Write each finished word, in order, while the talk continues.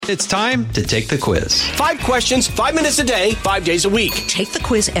It's time to take the quiz. 5 questions, 5 minutes a day, 5 days a week. Take the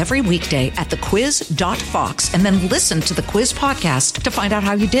quiz every weekday at thequiz.fox and then listen to the quiz podcast to find out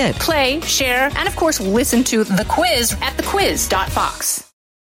how you did. Play, share, and of course, listen to the quiz at thequiz.fox.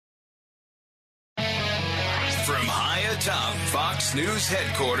 From high atop Fox News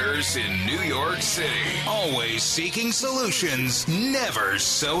headquarters in New York City, always seeking solutions, never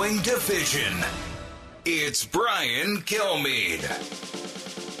sowing division. It's Brian Kilmeade.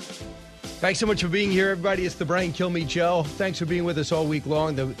 Thanks so much for being here, everybody. It's the Brian Kilmeade Show. Thanks for being with us all week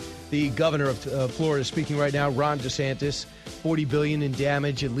long. The governor of Florida is speaking right now, Ron DeSantis. $40 billion in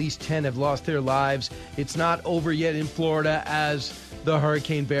damage. At least 10 have lost their lives. It's not over yet in Florida as the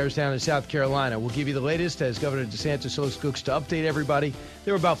hurricane bears down in South Carolina. We'll give you the latest as Governor DeSantis looks to update everybody.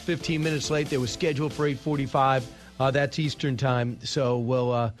 They were about 15 minutes late. They were scheduled for 8:45. That's Eastern time, so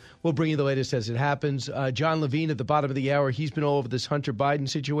we'll bring you the latest as it happens. John Levine at the bottom of the hour, he's been all over this Hunter Biden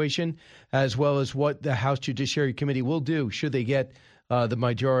situation, as well as what the House Judiciary Committee will do should they get the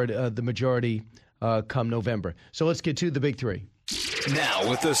majority come November. So let's get to the big three. Now,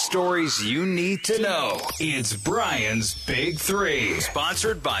 with the stories you need to know, it's Brian's Big Three.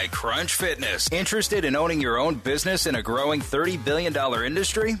 Sponsored by Crunch Fitness. Interested in owning your own business in a growing $30 billion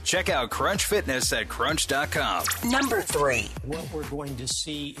industry? Check out Crunch Fitness at crunch.com. Number 3. What we're going to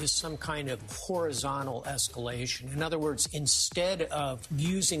see is some kind of horizontal escalation. In other words, instead of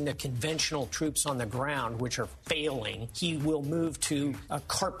using the conventional troops on the ground, which are failing, he will move to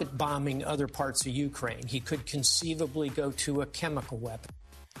carpet bombing other parts of Ukraine. He could conceivably go to a chemical weapon.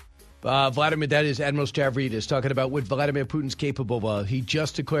 That is Admiral Stavridis talking about what Vladimir Putin's capable of. He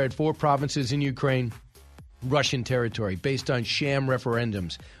just declared 4 provinces in Ukraine Russian territory based on sham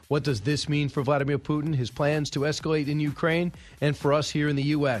referendums. What does this mean for Vladimir Putin? His plans to escalate in Ukraine and for us here in the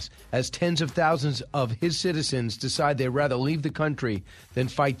U.S. as tens of thousands of his citizens decide they'd rather leave the country than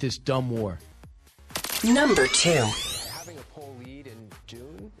fight this dumb war. Number 2. Having a poll lead in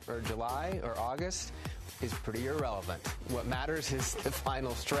June or July or August is pretty irrelevant. What matters is the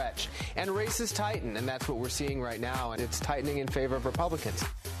final stretch. And races tighten, and that's what we're seeing right now, and it's tightening in favor of Republicans.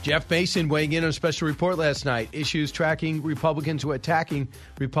 Jeff Mason weighing in on a special report last night. Issues tracking Republicans who are attacking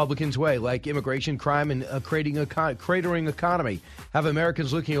Republicans' way, like immigration, crime, and cratering economy, have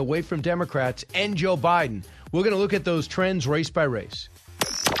Americans looking away from Democrats and Joe Biden. We're going to look at those trends race by race.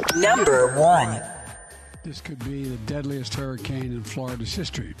 Number 1. This could be the deadliest hurricane in Florida's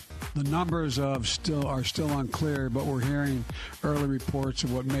history. The numbers are still unclear, but we're hearing early reports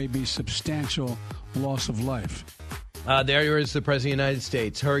of what may be substantial loss of life. There is the President of the United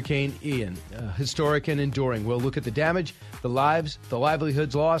States, Hurricane Ian, historic and enduring. We'll look at the damage, the lives, the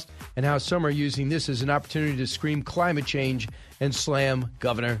livelihoods lost, and how some are using this as an opportunity to scream climate change and slam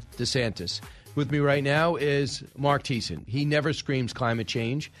Governor DeSantis. With me right now is Mark Thiessen. He never screams climate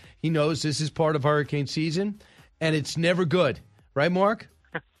change. He knows this is part of hurricane season, and it's never good. Right, Mark?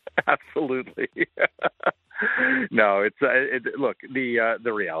 Absolutely. No, look,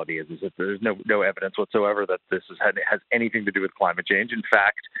 the reality is that there's no evidence whatsoever that this has anything to do with climate change. In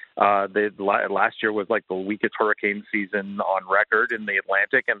fact, last year was like the weakest hurricane season on record in the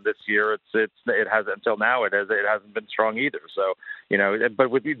Atlantic, and this year it has until now it hasn't been strong either. So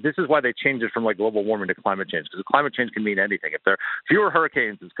this is why they changed it from like global warming to climate change, because climate change can mean anything. If there are fewer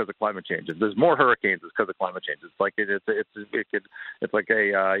hurricanes, it's because of climate change. If there's more hurricanes, it's because of climate change. It's like it's like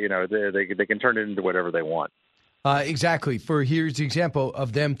they can turn it into whatever they want. Exactly. Here's the example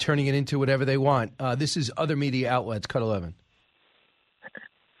of them turning it into whatever they want. This is other media outlets. Cut 11.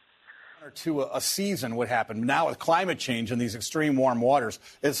 To a season would happen. Now with climate change and these extreme warm waters,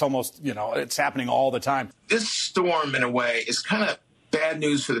 it's almost, it's happening all the time. This storm, in a way, is kind of bad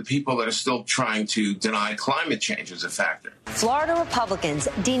news for the people that are still trying to deny climate change as a factor. Florida Republicans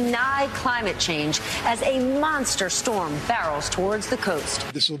deny climate change as a monster storm barrels towards the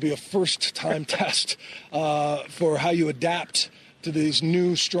coast. This will be a first-time test for how you adapt to these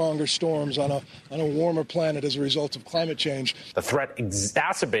new, stronger storms on a warmer planet as a result of climate change. The threat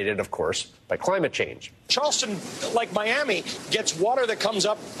exacerbated, of course, by climate change. Charleston, like Miami, gets water that comes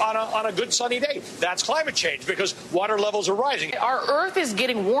up on a good sunny day. That's climate change because water levels are rising. Our Earth is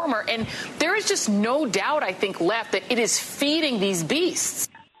getting warmer, and there is just no doubt, I think, left that it is feeding these beasts.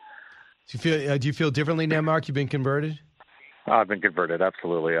 Do you feel differently now, Mark? You've been converted? I've been converted,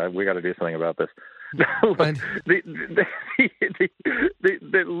 absolutely. We got to do something about this.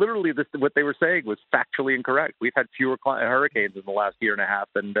 Literally, what they were saying was factually incorrect. We've had fewer hurricanes in the last year and a half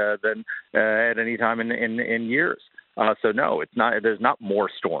than at any time in years. So no, it's not. There's not more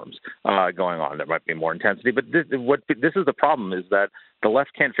storms going on. There might be more intensity, but this is the problem: is that the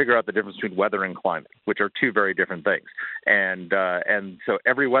left can't figure out the difference between weather and climate, which are two very different things. And so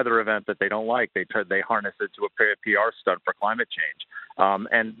every weather event that they don't like, they harness it to a PR stunt for climate change.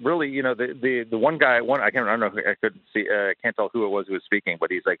 And really, the one guy, I can't tell who it was who was speaking, but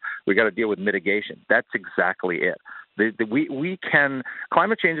he's like, we got to deal with mitigation. That's exactly it.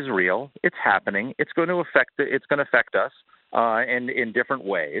 Climate change is real. It's happening. It's going to affect us in different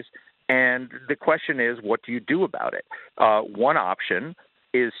ways. And the question is, what do you do about it? One option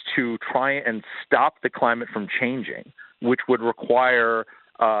is to try and stop the climate from changing, which would require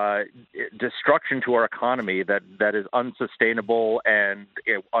destruction to our economy that is unsustainable and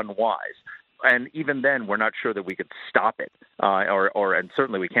unwise. And even then, we're not sure that we could stop it, and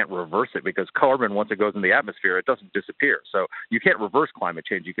certainly we can't reverse it, because carbon, once it goes in the atmosphere, it doesn't disappear. So you can't reverse climate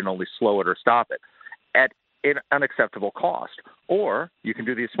change. You can only slow it or stop it at an unacceptable cost. Or you can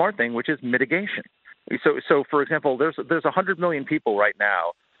do the smart thing, which is mitigation. So for example, there's 100 million people right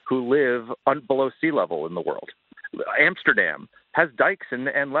now who live below sea level in the world. Amsterdam has dikes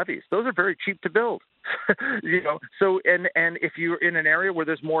and levees. Those are very cheap to build. So and if you're in an area where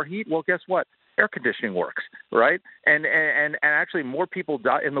there's more heat, well, guess what? Air conditioning works, right? And actually more people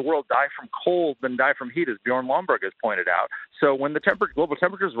in the world die from cold than die from heat, as Bjorn Lomborg has pointed out. So when the global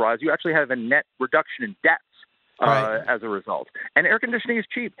temperatures rise, you actually have a net reduction in deaths. As a result. And air conditioning is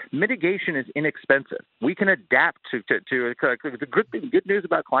cheap. Mitigation is inexpensive. We can adapt to the good news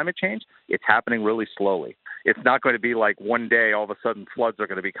about climate change. It's happening really slowly. It's not going to be like one day all of a sudden floods are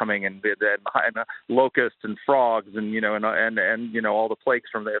going to be coming and locusts and frogs and all the plagues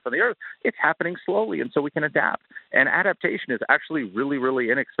from the earth. It's happening slowly, and so we can adapt. And adaptation is actually really, really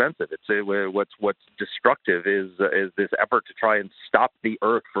inexpensive. What's destructive is this effort to try and stop the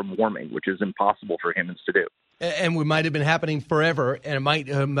earth from warming, which is impossible for humans to do. And we might have been happening forever, and it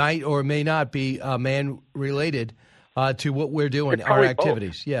might or may not be man-related to what we're doing, our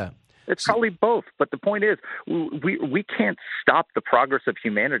activities. Both. Yeah. It's probably both. But the point is, we can't stop the progress of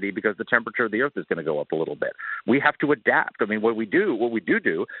humanity because the temperature of the earth is going to go up a little bit. We have to adapt. I mean, what we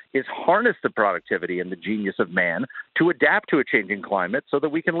do is harness the productivity and the genius of man to adapt to a changing climate so that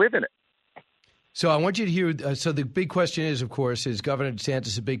we can live in it. So I want you to hear, so the big question is, of course, is Governor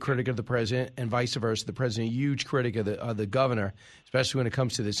DeSantis a big critic of the president and vice versa? The president a huge critic of the governor, especially when it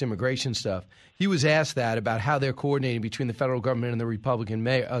comes to this immigration stuff. He was asked that about how they're coordinating between the federal government and the Republican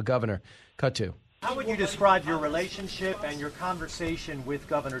governor. Cut to. How would you describe your relationship and your conversation with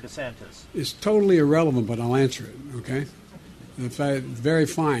Governor DeSantis? It's totally irrelevant, but I'll answer it, okay? Very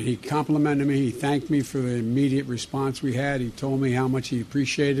fine. He complimented me. He thanked me for the immediate response we had. He told me how much he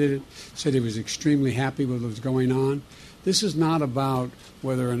appreciated it, said he was extremely happy with what was going on. This is not about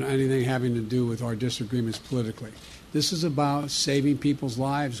whether anything having to do with our disagreements politically. This is about saving people's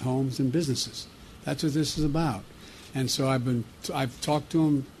lives, homes, and businesses. That's what this is about. And so I've talked to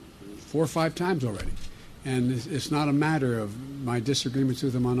him 4 or 5 times already. And it's not a matter of my disagreements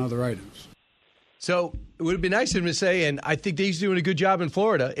with him on other items. So it would be nice of him to say, and I think that he's doing a good job in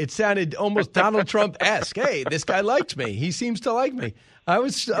Florida. It sounded almost Donald Trump-esque. Hey, this guy likes me. He seems to like me. I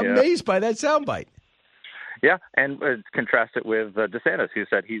was amazed by that soundbite. Yeah, and contrast it with DeSantis, who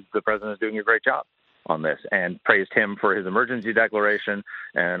said the president is doing a great job on this and praised him for his emergency declaration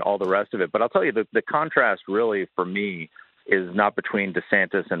and all the rest of it. But I'll tell you, the contrast really for me is not between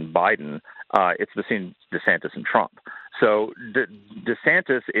DeSantis and Biden. It's between DeSantis and Trump. So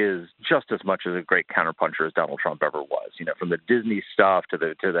DeSantis is just as much as a great counterpuncher as Donald Trump ever was. From the Disney stuff to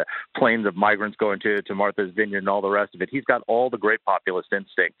the planes of migrants going to Martha's Vineyard and all the rest of it. He's got all the great populist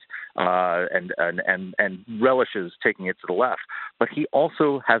instincts and relishes taking it to the left. But he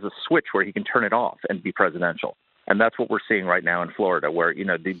also has a switch where he can turn it off and be presidential. And that's what we're seeing right now in Florida, where,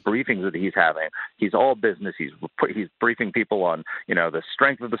 the briefings that he's having, he's all business. He's briefing people on, the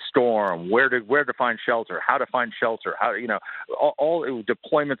strength of the storm, where to find shelter, how to find shelter, all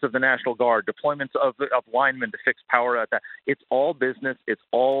deployments of the National Guard, deployments of linemen to fix power at that. It's all business. It's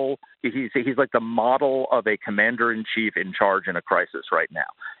all he's like the model of a commander-in-chief in charge in a crisis right now.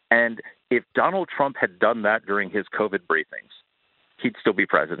 And if Donald Trump had done that during his COVID briefings, he'd still be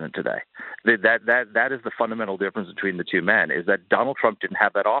president today. That is the fundamental difference between the two men, is that Donald Trump didn't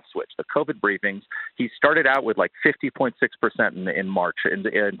have that off switch. The COVID briefings, he started out with like 50.6% in March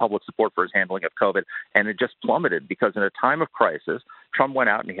in public support for his handling of COVID, and it just plummeted because in a time of crisis, Trump went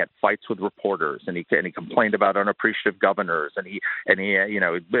out and he had fights with reporters, and he complained about unappreciative governors, and he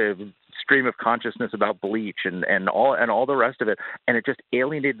stream of consciousness about bleach and all the rest of it, and it just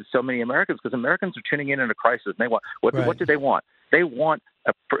alienated so many Americans because Americans are tuning in a crisis. And they want what do they want? They want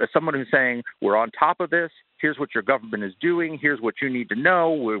someone who's saying, we're on top of this. Here's what your government is doing. Here's what you need to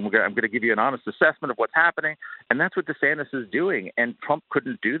know. I'm going to give you an honest assessment of what's happening. And that's what DeSantis is doing. And Trump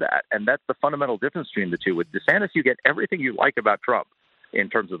couldn't do that. And that's the fundamental difference between the two. With DeSantis, you get everything you like about Trump in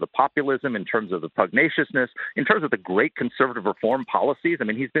terms of the populism, in terms of the pugnaciousness, in terms of the great conservative reform policies. I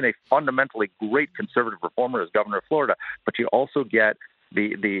mean, he's been a fundamentally great conservative reformer as governor of Florida. But you also get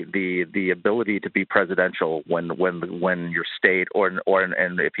the ability to be presidential when your state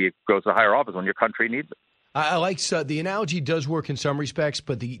and if he goes to higher office when your country needs it. I like the analogy does work in some respects,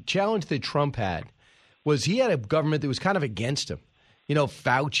 but the challenge that Trump had was he had a government that was kind of against him. You know,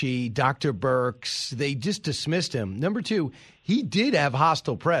 Fauci, Dr. Birx, they just dismissed him. Number two, he did have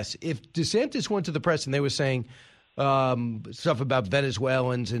hostile press. If DeSantis went to the press and they were saying stuff about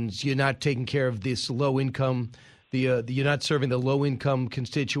Venezuelans and you're not taking care of this low income, you're not serving the low income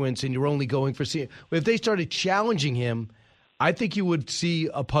constituents and you're only going for if they started challenging him, I think you would see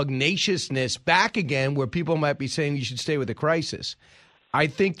a pugnaciousness back again where people might be saying you should stay with the crisis. I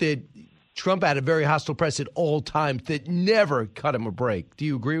think that Trump had a very hostile press at all times that never cut him a break. Do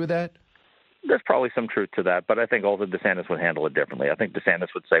you agree with that? There's probably some truth to that, but I think also DeSantis would handle it differently. I think DeSantis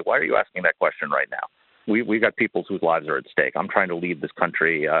would say, why are you asking that question right now? We got people whose lives are at stake. I'm trying to lead this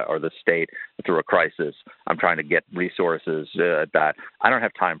country or the state through a crisis. I'm trying to get resources that I don't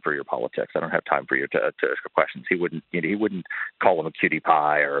have time for your politics. I don't have time for your questions. He wouldn't call him a cutie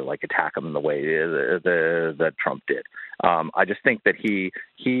pie or like attack him in the way that Trump did. I just think that he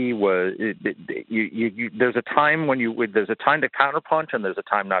was. There's a time there's a time to counterpunch and there's a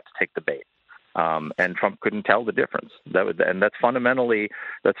time not to take the bait. And Trump couldn't tell the difference. That's fundamentally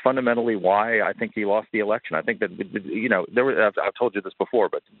why I think he lost the election. I think that I've told you this before,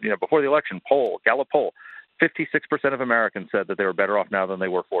 but before the election Gallup poll, 56% of Americans said that they were better off now than they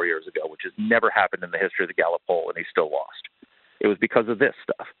were 4 years ago, which has never happened in the history of the Gallup poll, and he still lost. It was because of this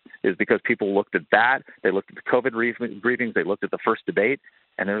stuff. It was because people looked at that. They looked at the COVID briefings. They looked at the first debate,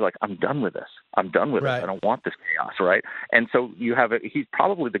 and they're like, I'm done with this. I'm done with this. I don't want this chaos, right? And so you have he's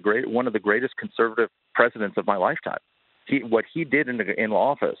probably one of the greatest conservative presidents of my lifetime. What he did in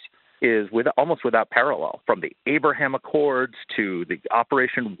office is almost without parallel, from the Abraham Accords to the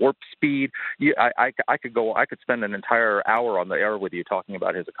Operation Warp Speed. I could spend an entire hour on the air with you talking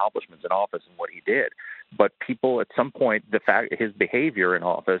about his accomplishments in office and what he did. But people, at some point, his behavior in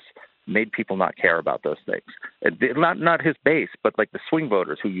office made people not care about those things. Not his base, but like the swing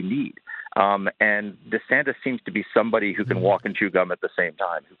voters who you need. And DeSantis seems to be somebody who can walk and chew gum at the same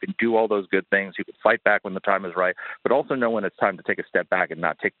time, who can do all those good things, who can fight back when the time is right, but also know when it's time to take a step back and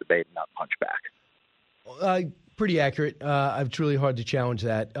not take the bait and not punch back. Pretty accurate. It's really hard to challenge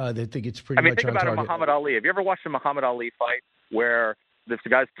that. I think it's pretty much on target. Think about Muhammad Ali. Have you ever watched a Muhammad Ali fight where this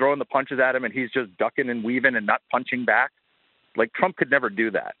guy's throwing the punches at him and he's just ducking and weaving and not punching back? Like Trump could never do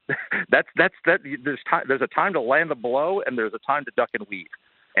that. There's a time to land the blow and there's a time to duck and weave.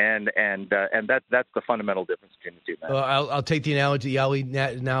 And that's the fundamental difference between the two men. I'll take the analogy a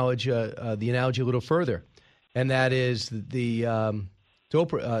little further, and that is the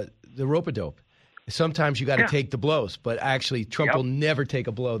rope-a-dope. Sometimes you got to take the blows, but actually Trump will never take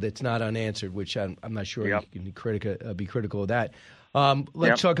a blow that's not unanswered, which I'm not sure you can be critical of that.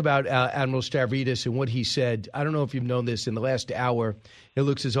 Let's talk about Admiral Stavridis and what he said. I don't know if you've known this. In the last hour, it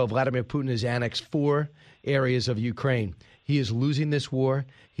looks as though Vladimir Putin has annexed 4 areas of Ukraine. He is losing this war.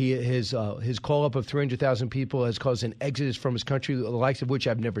 His call-up of 300,000 people has caused an exodus from his country, the likes of which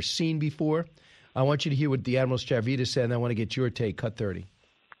I've never seen before. I want you to hear what the Admiral Stavridis said, and I want to get your take. Cut 30.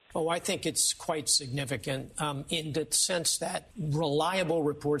 Oh, I think it's quite significant in the sense that reliable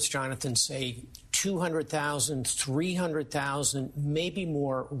reports, Jonathan, say 200,000, 300,000, maybe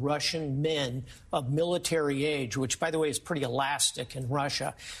more Russian men of military age, which, by the way, is pretty elastic in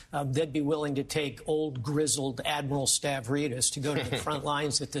Russia. They'd be willing to take old, grizzled Admiral Stavridis to go to the front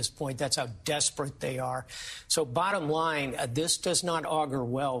lines at this point. That's how desperate they are. So bottom line, this does not augur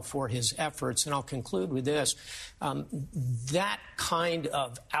well for his efforts. And I'll conclude with this. That kind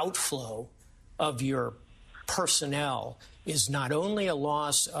of outflow of your personnel is not only a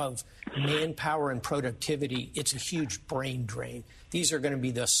loss of manpower and productivity, it's a huge brain drain. These are going to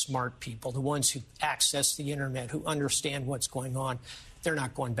be the smart people, the ones who access the internet, who understand what's going on. They're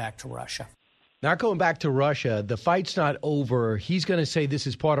not going back to Russia. Not going back to Russia. The fight's not over. He's going to say this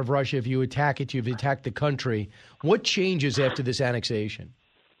is part of Russia. If you attack it, you've attacked the country. What changes after this annexation?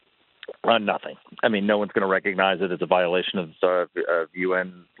 Nothing. I mean, no one's going to recognize it as a violation of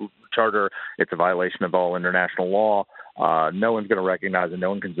UN charter. It's a violation of all international law. No one's going to recognize it. No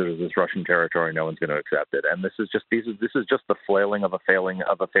one considers this Russian territory. No one's going to accept it. And this is just the flailing of a failing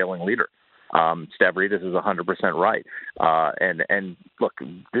leader. Stavridis is 100% right. And look,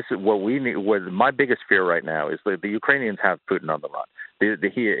 this is what we need. What my biggest fear right now is the Ukrainians have Putin on the run.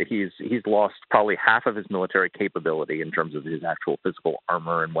 He's lost probably half of his military capability in terms of his actual physical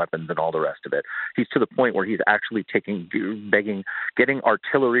armor and weapons and all the rest of it. He's to the point where he's actually getting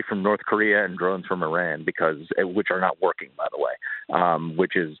artillery from North Korea and drones from Iran, which are not working, by the way,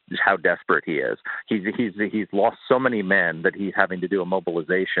 which is how desperate he is. He's lost so many men that he's having to do a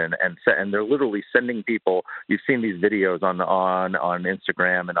mobilization, and they're literally sending people. You've seen these videos on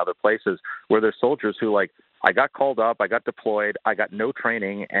Instagram and other places where there's soldiers who I got called up, I got deployed, I got no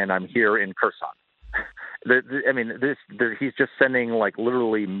training, and I'm here in Kherson. He's just sending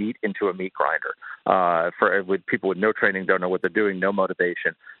literally meat into a meat grinder with people with no training, don't know what they're doing, no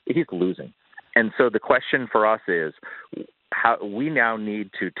motivation. He's losing. And so the question for us is how we now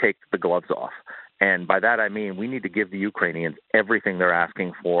need to take the gloves off. And by that I mean we need to give the Ukrainians everything they're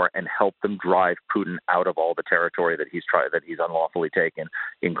asking for and help them drive Putin out of all the territory that he's unlawfully taken,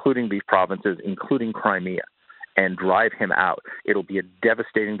 including these provinces, including Crimea, and drive him out. It'll be a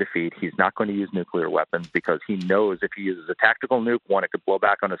devastating defeat. He's not going to use nuclear weapons because he knows if he uses a tactical nuke, one, it could blow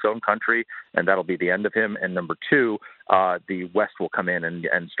back on his own country, and that'll be the end of him. And number two, the West will come in and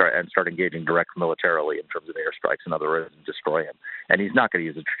start engaging direct militarily in terms of airstrikes and other and destroy him. And he's not going to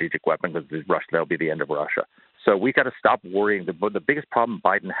use a strategic weapon because that'll be the end of Russia. So we got to stop worrying. The biggest problem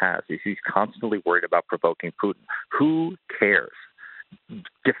Biden has is he's constantly worried about provoking Putin. Who cares?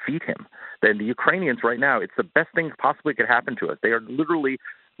 Defeat him. Then the Ukrainians right now, it's the best thing possibly could happen to us. They are literally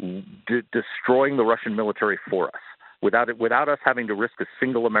destroying the Russian military for us without us having to risk a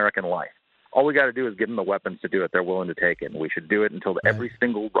single American life. All we got to do is give them the weapons to do it. They're willing to take it. And we should do it until every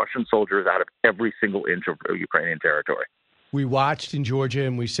single Russian soldier is out of every single inch of Ukrainian territory. We watched in Georgia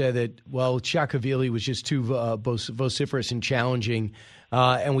and we said that, Saakashvili was just too vociferous and challenging,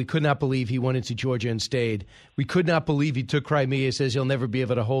 and we could not believe he went into Georgia and stayed. We could not believe he took Crimea, says he'll never be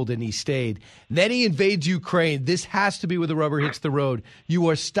able to hold it, and he stayed. Then he invades Ukraine. This has to be where the rubber hits the road. You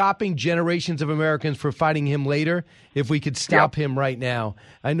are stopping generations of Americans for fighting him later if we could stop him right now.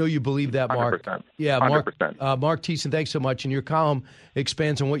 I know you believe that, Mark. 100%. Yeah, 100%. Mark Thiessen, thanks so much. And your column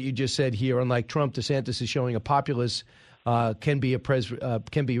expands on what you just said here. Unlike Trump, DeSantis is showing a populist can be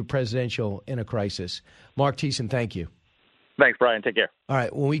presidential in a crisis. Mark Thiessen, thank you. Thanks, Brian. Take care. All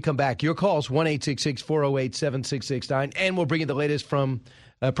right. When we come back, your calls, 1-866-408-7669. And we'll bring you the latest from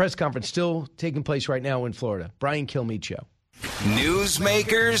a press conference still taking place right now in Florida. Brian Kilmeade Show.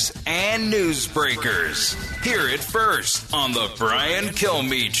 Newsmakers and newsbreakers. Hear it first on the Brian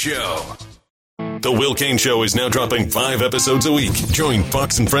Kilmeade Show. The Will Cain Show is now dropping 5 episodes a week. Join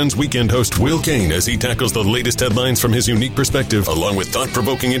Fox & Friends weekend host Will Cain as he tackles the latest headlines from his unique perspective, along with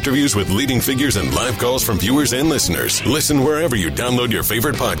thought-provoking interviews with leading figures and live calls from viewers and listeners. Listen wherever you download your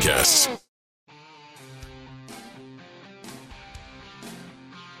favorite podcasts.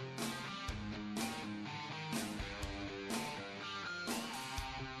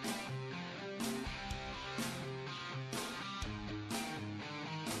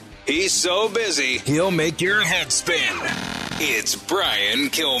 He's so busy, he'll make your head spin. It's Brian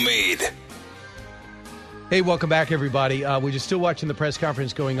Kilmeade. Hey, welcome back, everybody. We're just still watching the press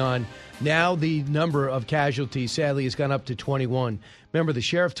conference going on. Now the number of casualties, sadly, has gone up to 21. Remember, the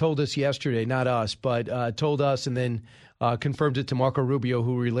sheriff told us yesterday, not us, but told us and then confirmed it to Marco Rubio,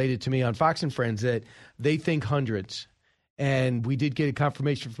 who related to me on Fox & Friends, that they think hundreds. And we did get a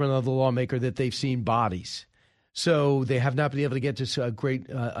confirmation from another lawmaker that they've seen bodies. So they have not been able to get to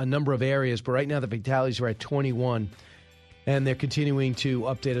a number of areas, but right now the fatalities are at 21, and they're continuing to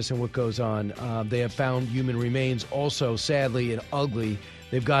update us on what goes on. They have found human remains also, sadly and ugly.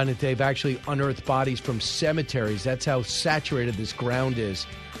 They've actually unearthed bodies from cemeteries. That's how saturated this ground is.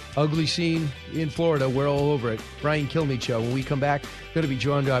 Ugly scene in Florida. We're all over it. Brian Kilmeade Show. When we come back, we're going to be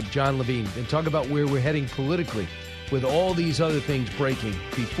joined by John Levine and talk about where we're heading politically with all these other things breaking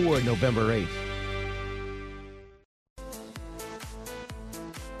before November 8th.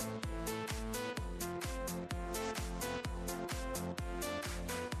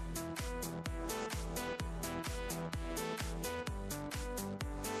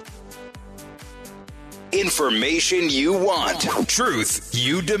 Information you want. Truth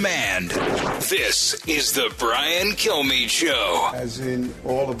you demand. This is the Brian Kilmeade Show. As in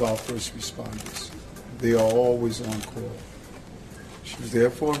all of our first responders, they are always on call. She was there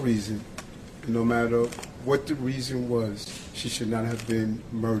for a reason. And no matter what the reason was, she should not have been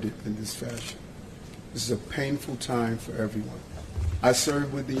murdered in this fashion. This is a painful time for everyone. I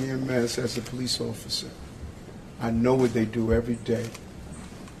served with the EMS as a police officer. I know what they do every day.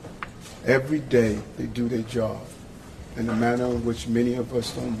 Every day they do their job. in a manner in which many of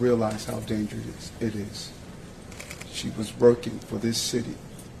us don't realize how dangerous it is. She was working for this city.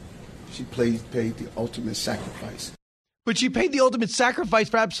 She paid the ultimate sacrifice. But she paid the ultimate sacrifice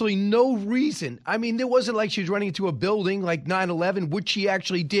for absolutely no reason. I mean, it wasn't like she was running into a building like 9/11, which she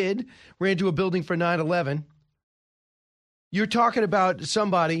actually did, ran into a building for 9/11. You're talking about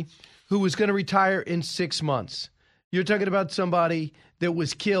somebody who was going to retire in 6 months. You're talking about somebody that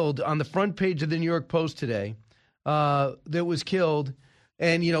was killed on the front page of the New York Post today, that was killed.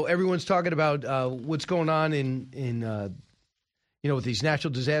 And, you know, everyone's talking about what's going on in with these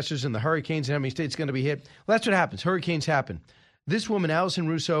natural disasters and the hurricanes and how many states are going to be hit. Well, that's what happens. Hurricanes happen. This woman, Allison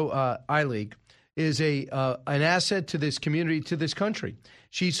Russo Eilig, is an asset to this community, to this country.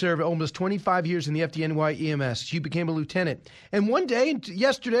 She served almost 25 years in the FDNY EMS. She became a lieutenant. And one day,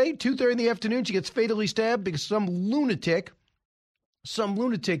 yesterday, 2:30 in the afternoon, she gets fatally stabbed because some lunatic,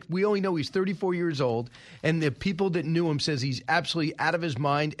 we only know he's 34 years old, and the people that knew him says he's absolutely out of his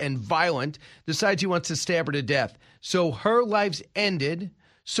mind and violent, decides he wants to stab her to death. So her life's ended.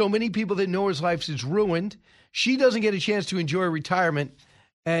 So many people that know her life is ruined. She doesn't get a chance to enjoy retirement.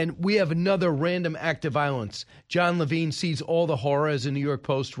 And we have another random act of violence. John Levine sees all the horror as a New York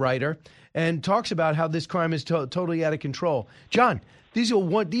Post writer and talks about how this crime is totally out of control. John, these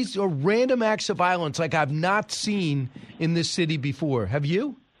are random acts of violence like I've not seen in this city before. Have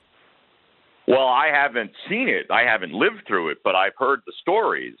you? Well, I haven't seen it. I haven't lived through it, but I've heard the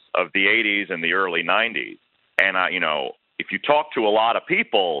stories of the 80s and the early 90s. And, if you talk to a lot of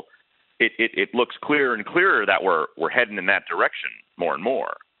people, it looks clearer and clearer that we're heading in that direction more and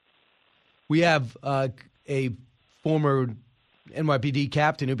more. We have a former NYPD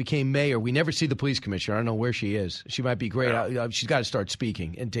captain who became mayor. We never see the police commissioner. I don't know where she is. She might be great. She's got to start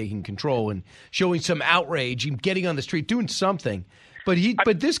speaking and taking control and showing some outrage and getting on the street, doing something.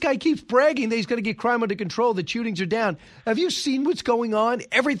 But this guy keeps bragging that he's going to get crime under control, that shootings are down. Have you seen what's going on?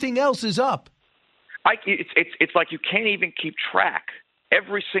 Everything else is up. It's like you can't even keep track.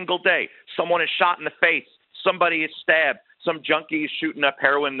 Every single day, someone is shot in the face. Somebody is stabbed. Some junkie is shooting up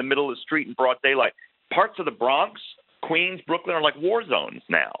heroin in the middle of the street in broad daylight. Parts of the Bronx, Queens, Brooklyn are like war zones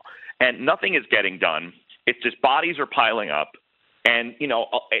now, and nothing is getting done. It's just bodies are piling up, and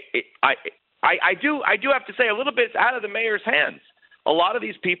I do have to say a little bit it's out of the mayor's hands. A lot of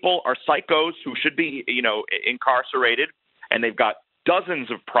these people are psychos who should be incarcerated, and they've got dozens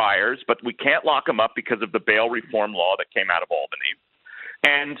of priors, but we can't lock them up because of the bail reform law that came out of Albany.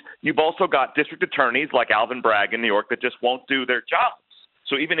 And you've also got district attorneys like Alvin Bragg in New York that just won't do their jobs.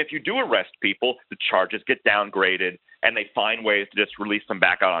 So even if you do arrest people, the charges get downgraded, and they find ways to just release them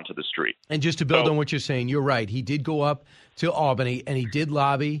back out onto the street. And just to build on what you're saying, you're right. He did go up to Albany, and he did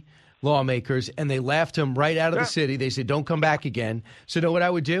lobby lawmakers, and they laughed him right out of the city. They said, don't come back again. So you know what I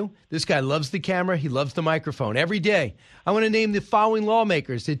would do? This guy loves the camera. He loves the microphone. Every day, I want to name the following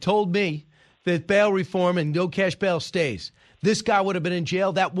lawmakers that told me that bail reform and no cash bail stays. This guy would have been in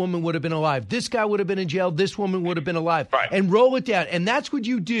jail. That woman would have been alive. This guy would have been in jail. This woman would have been alive. Right. And roll it down. And that's what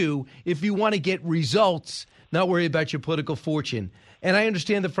you do if you want to get results, not worry about your political fortune. And I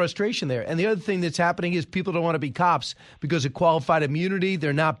understand the frustration there. And the other thing that's happening is people don't want to be cops because of qualified immunity.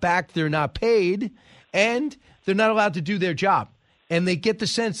 They're not backed. They're not paid. And they're not allowed to do their job. And they get the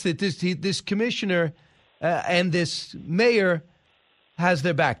sense that this commissioner and this mayor has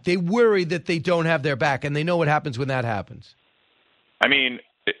their back. They worry that they don't have their back. And they know what happens when that happens. I mean,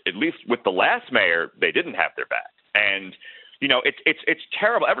 at least with the last mayor, they didn't have their back. And, it's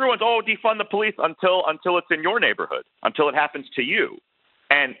terrible. Everyone's, defund the police until it's in your neighborhood, until it happens to you.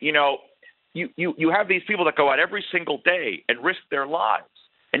 And, you have these people that go out every single day and risk their lives.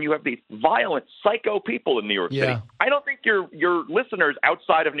 And you have these violent, psycho people in New York City. I don't think your listeners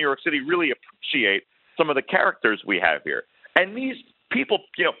outside of New York City really appreciate some of the characters we have here. And these people,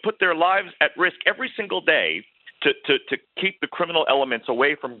 put their lives at risk every single day to keep the criminal elements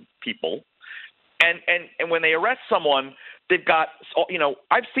away from people. And when they arrest someone, they've got,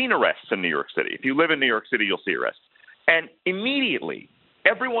 I've seen arrests in New York City. If you live in New York City, you'll see arrests. And immediately,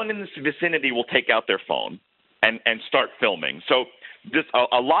 everyone in this vicinity will take out their phone and start filming. So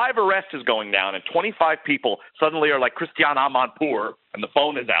a live arrest is going down, and 25 people suddenly are like Christiane Amanpour, and the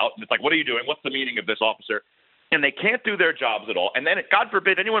phone is out, and it's like, what are you doing? What's the meaning of this, officer? And they can't do their jobs at all. And then, God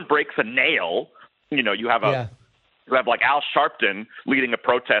forbid, anyone breaks a nail. You have you have like Al Sharpton leading a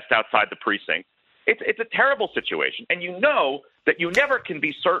protest outside the precinct. It's a terrible situation. And that you never can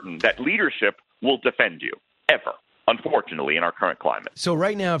be certain that leadership will defend you, ever, unfortunately, in our current climate. So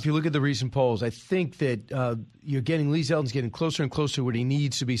right now, if you look at the recent polls, I think that Lee Zeldin's getting closer and closer to what he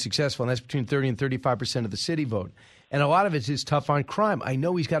needs to be successful, and that's between 30 and 35% of the city vote. And a lot of it is tough on crime. I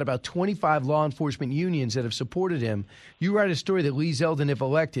know he's got about 25 law enforcement unions that have supported him. You write a story that Lee Zeldin, if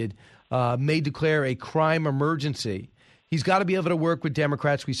elected, may declare a crime emergency. He's got to be able to work with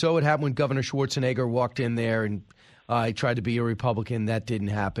Democrats. We saw what happened when Governor Schwarzenegger walked in there and he tried to be a Republican. That didn't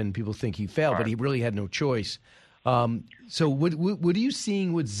happen. People think he failed, but he really had no choice. So what are you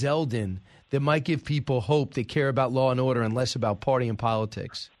seeing with Zeldin that might give people hope they care about law and order and less about party and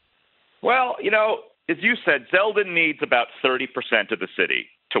politics? Well, as you said, Zeldin needs about 30% of the city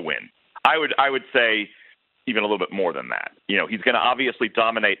to win. I would say even a little bit more than that. He's going to obviously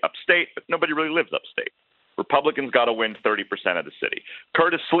dominate upstate, but nobody really lives upstate. Republicans got to win 30% of the city.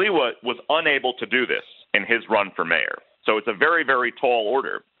 Curtis Sliwa was unable to do this in his run for mayor. So it's a very, very tall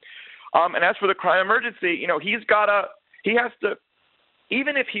order. And as for the crime emergency, he has to,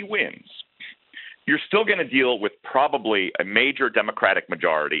 even if he wins, you're still going to deal with probably a major Democratic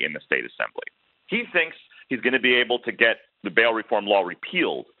majority in the state assembly. He thinks he's going to be able to get the bail reform law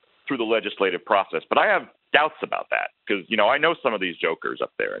repealed through the legislative process. But I have doubts about that because, I know some of these jokers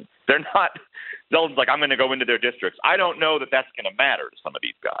up there, and they're not – Zeldin's like, I'm going to go into their districts. I don't know that that's going to matter to some of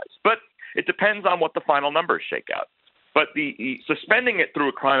these guys. But it depends on what the final numbers shake out. But the suspending it through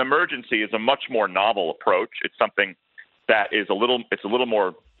a crime emergency is a much more novel approach. It's something that is a little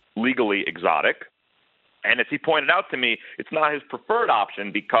more legally exotic. And as he pointed out to me, it's not his preferred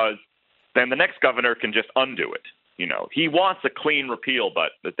option because then the next governor can just undo it. He wants a clean repeal,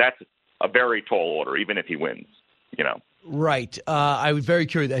 but that's a very tall order, even if he wins, Right. I was very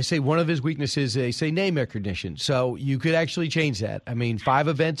curious. I say one of his weaknesses, they say name recognition. So you could actually change that. 5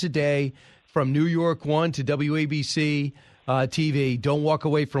 events a day from New York 1 to WABC TV. Don't walk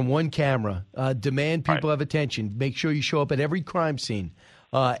away from one camera. Demand people have attention. Make sure you show up at every crime scene.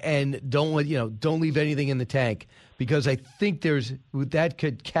 And don't leave anything in the tank, because I think that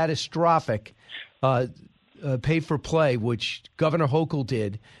could catastrophic pay for play, which Governor Hochul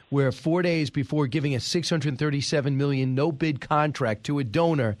did, where 4 days before giving a $637 million no bid contract to a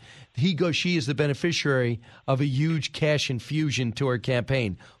donor, she is the beneficiary of a huge cash infusion to her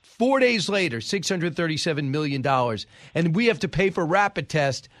campaign. 4 days later, $637 million, and we have to pay for rapid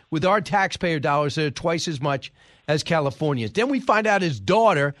tests with our taxpayer dollars that are twice as much as California's. Then we find out his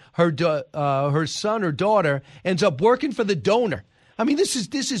daughter, her son or daughter, ends up working for the donor. This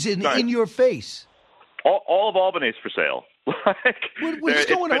is in your face. All of Albany is for sale. What's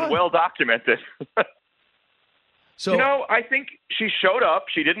going on? It's been well documented. So I think she showed up.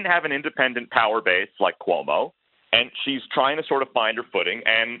 She didn't have an independent power base like Cuomo, and she's trying to sort of find her footing.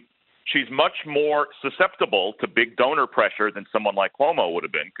 And she's much more susceptible to big donor pressure than someone like Cuomo would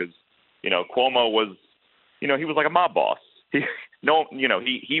have been, because Cuomo was, he was like a mob boss.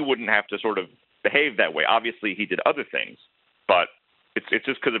 He wouldn't have to sort of behave that way. Obviously, he did other things, but it's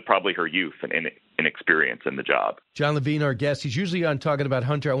just because of probably her youth and inexperience in the job. John Levine, our guest, he's usually on Talking About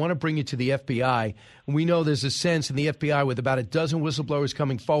Hunter. I want to bring you to the FBI. We know there's a sense in the FBI with about a dozen whistleblowers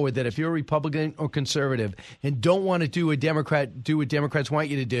coming forward that if you're a Republican or conservative and don't want to do what Democrats want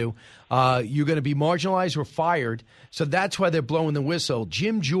you to do, you're going to be marginalized or fired. So that's why they're blowing the whistle.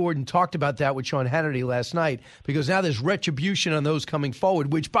 Jim Jordan talked about that with Sean Hannity last night, because now there's retribution on those coming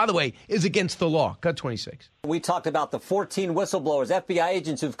forward, which, by the way, is against the law. Cut 26. We talked about the 14 whistleblowers, FBI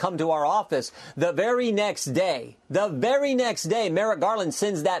agents who've come to our office. The very next day, Merrick Garland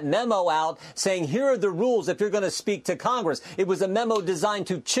sends that memo out saying, here are the rules if you're going to speak to Congress. It was a memo designed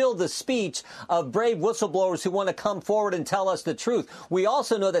to chill the speech of brave whistleblowers who want to come forward and tell us the truth. We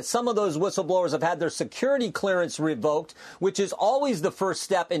also know that some of those whistleblowers have had their security clearance revoked, which is always the first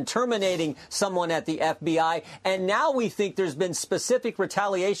step in terminating someone at the FBI. And now we think there's been specific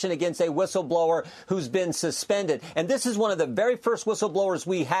retaliation against a whistleblower who's been suspended. And this is one of the very first whistleblowers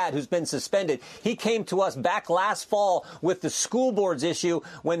we had who's been suspended. He came to us back last fall with the school boards issue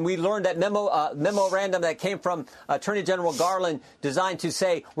when we learned that memorandum that came from Attorney General Garland designed to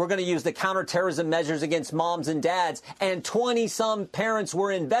say we're going to use the counterterrorism measures against moms and dads. And 20-some parents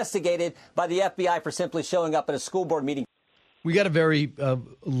were investigated by the FBI for simply showing up at a school board meeting. We got a very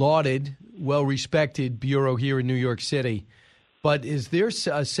lauded, well-respected bureau here in New York City. But is there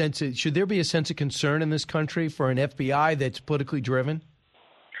a sense should there be a sense of concern in this country for an FBI that's politically driven?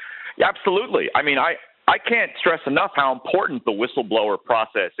 Yeah, absolutely. I can't stress enough how important the whistleblower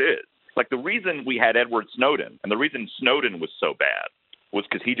process is. Like, the reason we had Edward Snowden and the reason Snowden was so bad was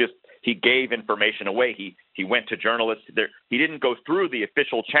because he gave information away. He went to journalists. He didn't go through the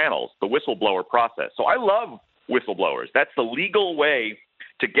official channels, the whistleblower process. So I love whistleblowers. That's the legal way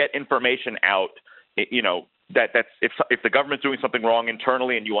to get information out. That's if the government's doing something wrong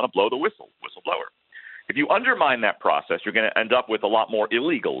internally and you want to blow the whistleblower. If you undermine that process, you're going to end up with a lot more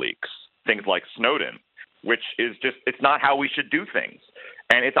illegal leaks, things like Snowden. which is just, it's not how we should do things.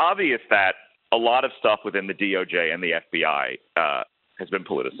 And it's obvious that a lot of stuff within the DOJ and the FBI has been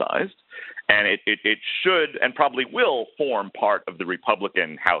politicized, and it should and probably will form part of the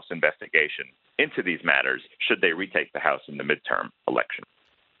Republican House investigation into these matters should they retake the House in the midterm election.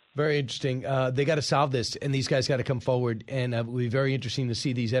 Very interesting. They got to solve this, and these guys got to come forward. And it will be very interesting to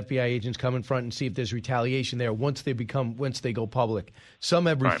see these FBI agents come in front and see if there's retaliation there once they go public. Some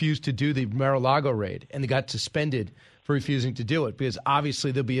have refused to do the Mar-a-Lago raid, and they got suspended for refusing to do it because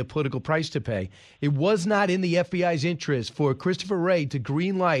obviously there'll be a political price to pay. It was not in the FBI's interest for Christopher Wray to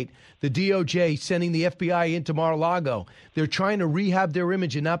greenlight the DOJ sending the FBI into Mar-a-Lago. They're trying to rehab their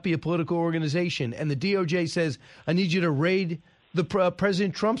image and not be a political organization. And the DOJ says, I need you to raid the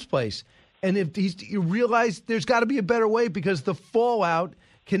President Trump's place. And if you realize there's got to be a better way because the fallout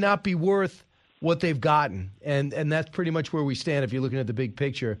cannot be worth what they've gotten. And that's pretty much where we stand if you're looking at the big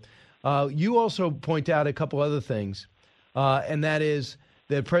picture. You also point out a couple other things, and that is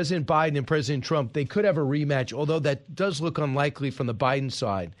that President Biden and President Trump, they could have a rematch, although that does look unlikely from the Biden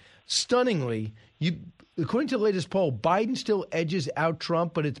side. Stunningly, according to the latest poll, Biden still edges out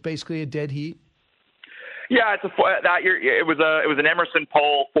Trump, but it's basically a dead heat. Yeah, it was an Emerson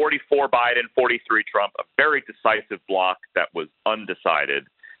poll, 44 Biden, 43 Trump, a very decisive block that was undecided.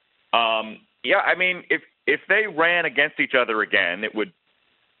 Yeah, I mean, if they ran against each other again, it would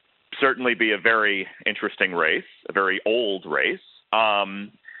certainly be a very interesting race, a very old race.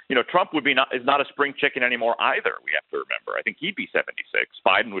 Trump is not a spring chicken anymore either. We have to remember. I think he'd be 76.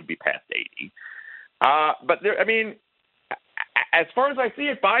 Biden would be past 80. But as far as I see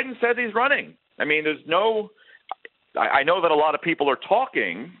it, Biden says he's running. I mean, I know that a lot of people are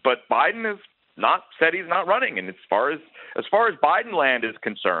talking, but Biden has not said he's not running. And as far as Biden land is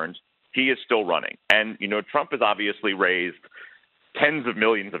concerned, he is still running. And, Trump has obviously raised tens of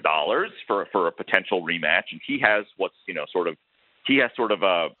millions of dollars for a potential rematch. And he has sort of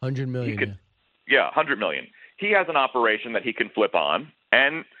a $100 million. $100 million. He has an operation that he can flip on,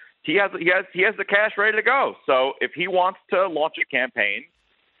 and he has the cash ready to go. So if he wants to launch a campaign,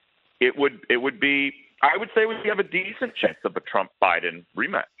 it would be, I would say, we have a decent chance of a Trump-Biden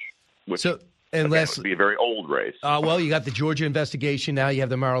rematch, which would be a very old race. Well, you got the Georgia investigation. Now you have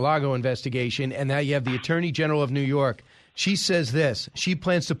the Mar-a-Lago investigation. And now you have the Attorney General of New York. She says this. She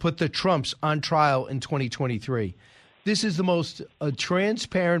plans to put the Trumps on trial in 2023. This is the most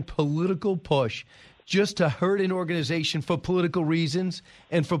transparent political push just to hurt an organization for political reasons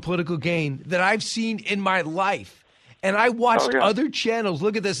and for political gain that I've seen in my life. And I watched other channels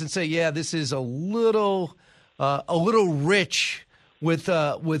look at this and say, yeah, this is a little rich with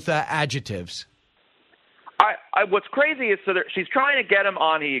adjectives. What's crazy is she's trying to get him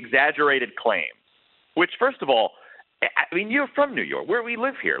on the exaggerated claims, which, first of all, I mean, you're from New York, where we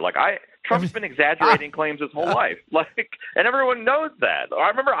live here. Trump's been exaggerating claims his whole life, and everyone knows that. I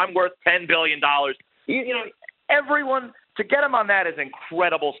remember I'm worth $10 billion. Everyone, to get him on that is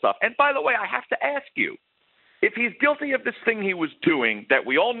incredible stuff. And by the way, I have to ask you, if he's guilty of this thing he was doing that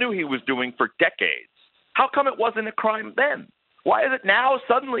we all knew he was doing for decades, how come it wasn't a crime then? Why is it now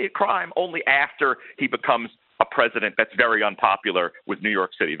suddenly a crime only after he becomes a president that's very unpopular with New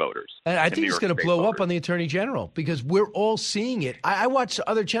York City voters? And I think it's going to blow up on the Attorney General because we're all seeing it. I watch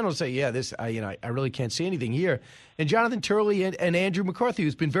other channels say, yeah, I really can't see anything here. And Jonathan Turley and Andrew McCarthy,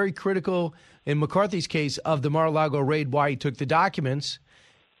 who's been very critical in McCarthy's case of the Mar-a-Lago raid, why he took the documents.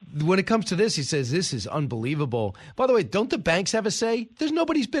 When it comes to this, he says, this is unbelievable. By the way, don't the banks have a say?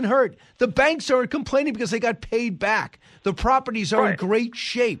 Nobody's been hurt. The banks aren't complaining because they got paid back. The properties are in great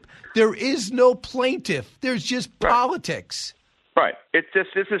shape. There is no plaintiff. There's just politics. Right. This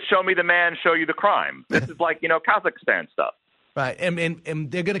is show me the man, show you the crime. This is like, Kazakhstan stuff. Right. And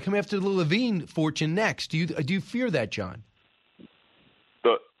they're going to come after the Levine fortune next. Do you fear that, John?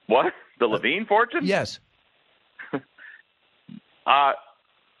 The what? The Levine fortune? Yes.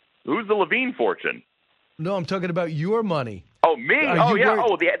 Who's the Levine fortune? No, I'm talking about your money. Oh, me?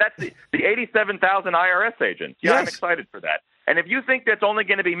 That's the 87,000 IRS agents. Yeah, yes. I'm excited for that. And if you think that's only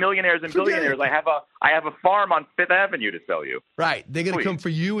going to be millionaires and billionaires, I have a farm on Fifth Avenue to sell you. Right. They're going to come for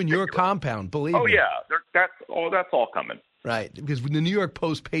you and your compound, believe me. Oh, yeah. That's all coming. Right. Because the New York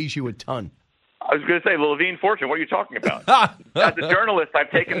Post pays you a ton. I was going to say, the Levine fortune, what are you talking about? As a journalist, I've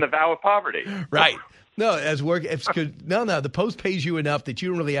taken the vow of poverty. Right. No, as work, it's good. No, the Post pays you enough that you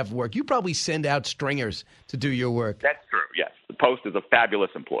don't really have to work. You probably send out stringers to do your work. That's true, yes. The Post is a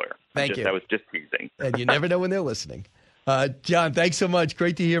fabulous employer. Thank you. I was just teasing. And you never know when they're listening. John, thanks so much.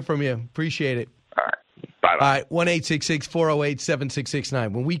 Great to hear from you. Appreciate it. All right. Bye-bye. All right,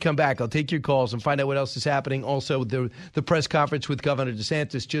 1-866-408-7669. When we come back, I'll take your calls and find out what else is happening. Also, the press conference with Governor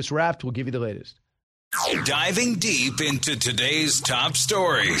DeSantis just wrapped. We'll give you the latest. Diving deep into today's top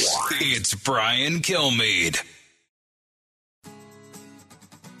stories, it's Brian Kilmeade.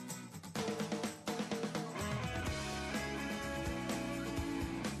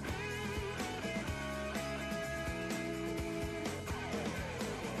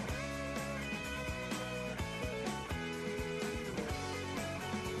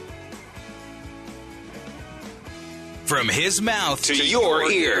 From his mouth to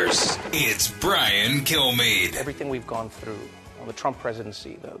your ears, it's Brian Kilmeade. Everything we've gone through, the Trump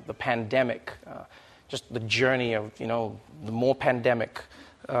presidency, the pandemic, just the journey of, the more pandemic.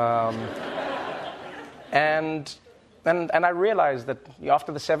 And I realized that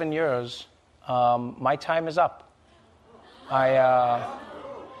after the 7 years, my time is up. But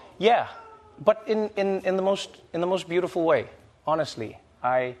in the most beautiful way, honestly.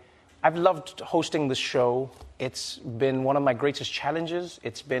 I've loved hosting this show. It's been one of my greatest challenges.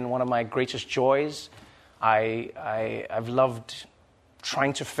 It's been one of my greatest joys. I've loved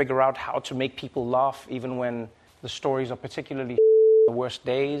trying to figure out how to make people laugh, even when the stories are particularly the worst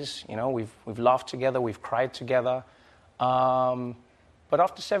days. We've laughed together, we've cried together. But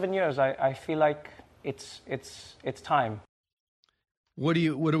after 7 years, I feel like it's time. What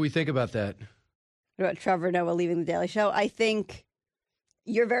do we think about that? What about Trevor Noah leaving The Daily Show? I think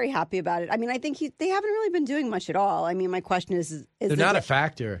you're very happy about it. I mean, I think they haven't really been doing much at all. I mean, my question is they're not a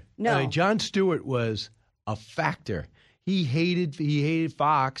factor. No. I mean, Jon Stewart was a factor. He hated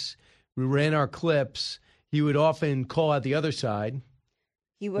Fox. We ran our clips. He would often call out the other side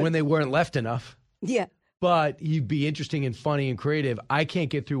when they weren't left enough. Yeah. But he'd be interesting and funny and creative. I can't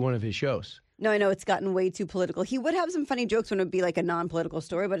get through one of his shows. No, I know it's gotten way too political. He would have some funny jokes when it would be like a non-political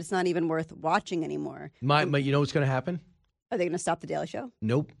story, but it's not even worth watching anymore. You know what's going to happen? Are they going to stop The Daily Show?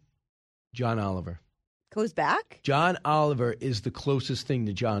 Nope. John Oliver goes back? John Oliver is the closest thing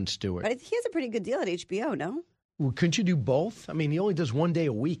to Jon Stewart. But he has a pretty good deal at HBO, no? Well, couldn't you do both? I mean, he only does 1 day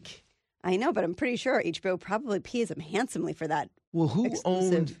a week. I know, but I'm pretty sure HBO probably pays him handsomely for that. Well,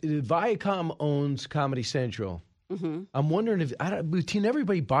 Viacom owns Comedy Central. Mm-hmm. I'm wondering between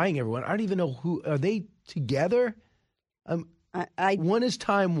everybody buying everyone, I don't even know who, are they together? One is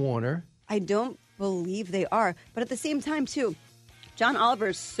Time Warner. I don't believe they are. But at the same time, too, John Oliver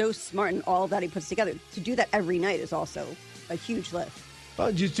is so smart in all that he puts together. To do that every night is also a huge lift.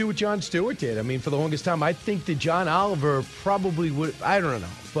 Well, just do what Jon Stewart did. I mean, for the longest time, I think that John Oliver probably would, I don't know.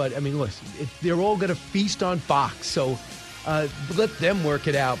 But, I mean, listen, they're all going to feast on Fox. So let them work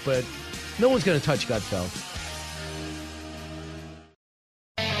it out. But no one's going to touch Gutfeld.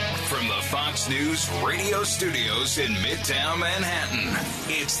 From the Fox News radio studios in Midtown Manhattan,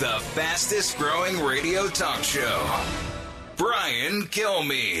 it's the fastest growing radio talk show. Brian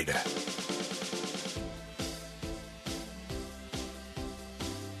Kilmeade.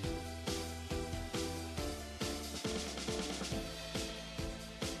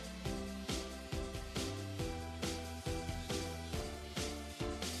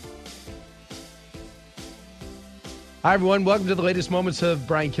 Hi, everyone. Welcome to the latest moments of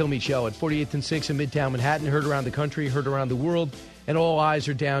Brian Kilmeade Show at 48th and 6th in Midtown Manhattan. Heard around the country, heard around the world, and all eyes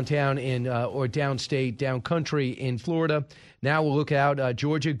are downtown or downstate, down country in Florida. Now we'll look out.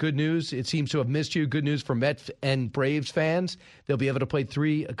 Georgia, good news. It seems to have missed you. Good news for Mets and Braves fans. They'll be able to play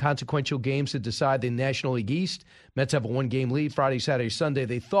 3 consequential games to decide the National League East. Mets have a 1-game lead Friday, Saturday, Sunday.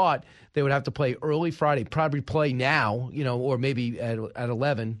 They thought they would have to play early Friday, probably play now, or maybe at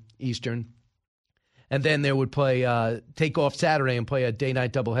 11 Eastern. And then they would take off Saturday and play a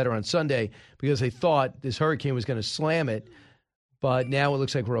day-night doubleheader on Sunday because they thought this hurricane was going to slam it. But now it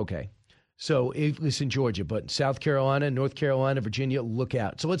looks like we're okay. So, at least in Georgia. But South Carolina, North Carolina, Virginia, look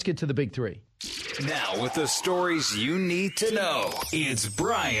out. So let's get to the big 3. Now with the stories you need to know, it's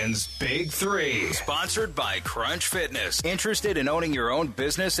Brian's Big 3. Sponsored by Crunch Fitness. Interested in owning your own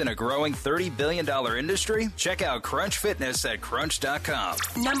business in a growing $30 billion industry? Check out Crunch Fitness at crunch.com.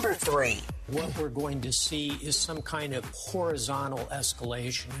 Number 3. What we're going to see is some kind of horizontal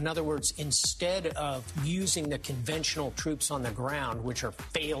escalation. In other words, instead of using the conventional troops on the ground, which are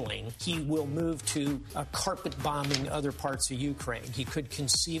failing, he will move to carpet bombing other parts of Ukraine. He could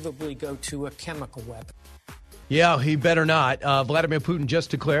conceivably go to a chemical weapon. Yeah, he better not. Vladimir Putin just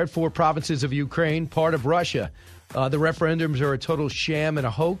declared 4 provinces of Ukraine part of Russia. The referendums are a total sham and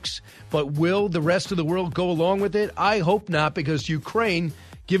a hoax. But will the rest of the world go along with it? I hope not, because Ukraine,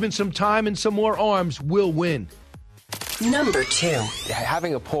 given some time and some more arms, will win. Number 2.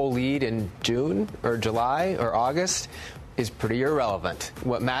 Having a poll lead in June or July or August is pretty irrelevant.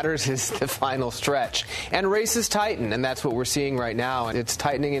 What matters is the final stretch. And races tighten, and that's what we're seeing right now. And it's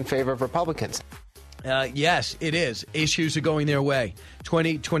tightening in favor of Republicans. Yes, it is. Issues are going their way.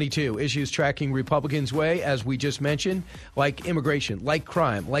 2022, issues tracking Republicans' way, as we just mentioned, like immigration, like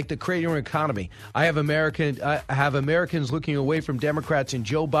crime, like the creator economy. I have Americans looking away from Democrats and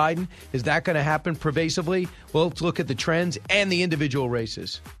Joe Biden. Is that going to happen pervasively? Well, let's look at the trends and the individual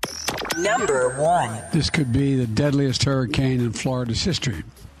races. Number 1. This could be the deadliest hurricane in Florida's history.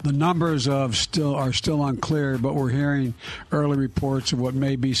 The numbers are still unclear, but we're hearing early reports of what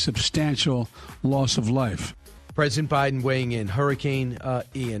may be substantial loss of life. President Biden weighing in. Hurricane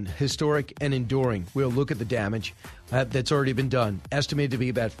Ian, historic and enduring. We'll look at the damage that's already been done. Estimated to be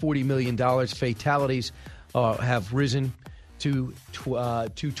about $40 million. Fatalities have risen to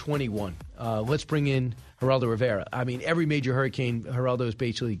 21. Let's bring in Geraldo Rivera. I mean, every major hurricane Geraldo is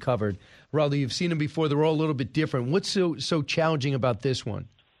basically covered. Geraldo, you've seen them before. They're all a little bit different. What's so challenging about this one?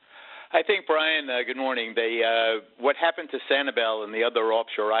 I think, Brian, good morning. What happened to Sanibel and the other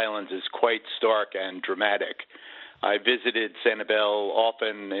offshore islands is quite stark and dramatic. I visited Sanibel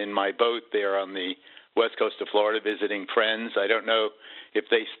often in my boat there on the west coast of Florida visiting friends. I don't know if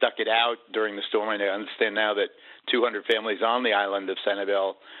they stuck it out during the storm. I understand now that 200 families on the island of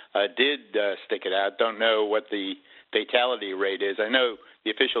Sanibel did stick it out. Don't know what the fatality rate is. I know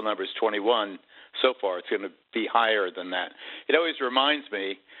the official number is 21 so far. It's going to be higher than that. It always reminds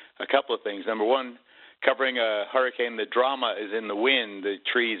me a couple of things. Number one, covering a hurricane, the drama is in the wind, the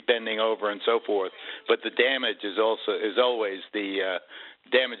trees bending over and so forth. But the damage is always the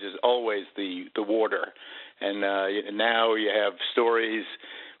water. And now you have stories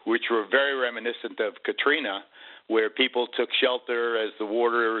which were very reminiscent of Katrina, where people took shelter as the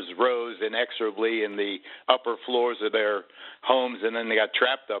waters rose inexorably in the upper floors of their homes, and then they got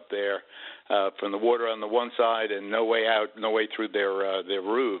trapped up there from the water on the one side and no way out, no way through their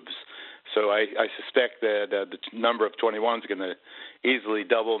roofs. So I suspect that the number of 21 is going to easily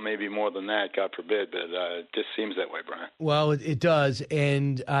double, maybe more than that, God forbid, but it just seems that way, Brian. Well, it does,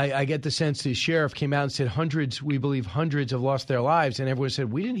 and I get the sense the sheriff came out and said we believe hundreds have lost their lives, and everyone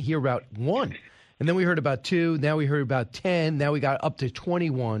said, we didn't hear about one. And then we heard about 2, now we heard about 10, now we got up to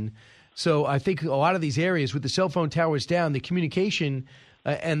 21. So I think a lot of these areas with the cell phone towers down, the communication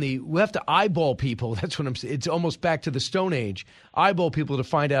we have to eyeball people. That's what I'm saying. It's almost back to the Stone Age. Eyeball people to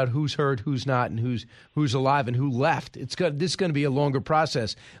find out who's hurt, who's not, and who's alive and who left. This is going to be a longer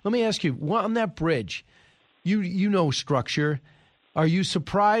process. Let me ask you, on that bridge, you know structure. Are you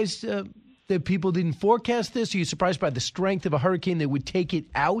surprised that people didn't forecast this? Are you surprised by the strength of a hurricane that would take it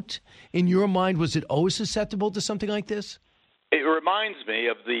out? In your mind, was it always susceptible to something like this? It reminds me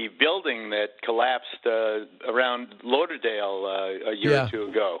of the building that collapsed around Lauderdale a year or two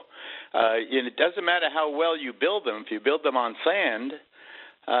ago. And it doesn't matter how well you build them. If you build them on sand,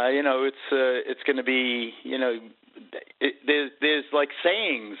 it's going to be, there's like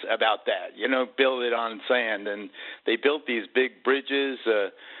sayings about that, build it on sand. And they built these big bridges.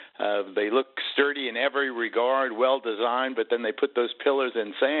 They look sturdy in every regard, well designed, but then they put those pillars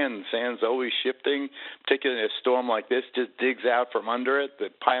in sand. Sand's always shifting, particularly in a storm like this, just digs out from under it. The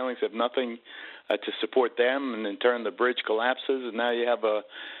pilings have nothing to support them, and in turn the bridge collapses, and now you have a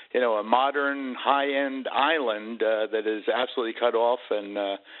modern high-end island that is absolutely cut off and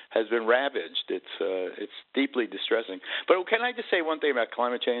has been ravaged. It's deeply distressing. But can I just say one thing about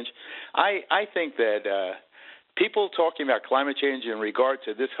climate change? I think that people talking about climate change in regard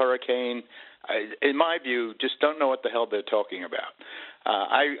to this hurricane, in my view, just don't know what the hell they're talking about.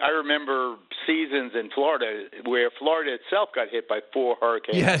 I remember seasons in Florida where Florida itself got hit by 4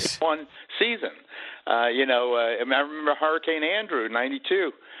 hurricanes in one season. I remember Hurricane Andrew,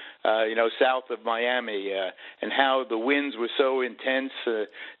 92, south of Miami, and how the winds were so intense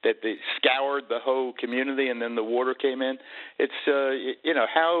that they scoured the whole community, and then the water came in. It's,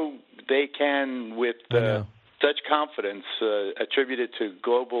 how they can, with such confidence attributed to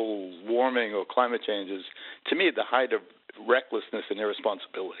global warming or climate change is, to me, the height of recklessness and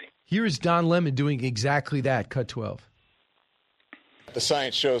irresponsibility. Here is Don Lemon doing exactly that, Cut 12. The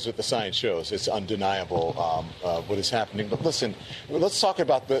science shows what the science shows. It's undeniable what is happening. But listen, let's talk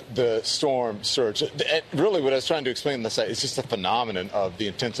about the storm surge. Really, what I was trying to explain on the site is just a phenomenon of the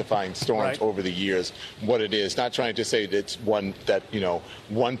intensifying storms over the years, what it is. Not trying to say that it's one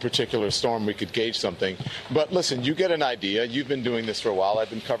particular storm we could gauge something. But listen, you get an idea. You've been doing this for a while. I've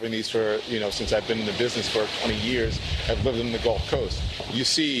been covering these for, since I've been in the business for 20 years. I've lived in the Gulf Coast. You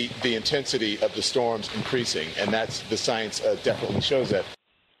see the intensity of the storms increasing, and that's the science definitely shows that.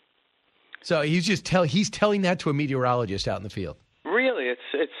 So he's telling that to a meteorologist out in the field. Really, it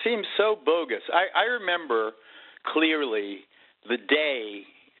seems so bogus. I remember clearly the day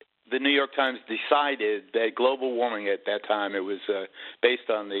the New York Times decided that global warming at that time, it was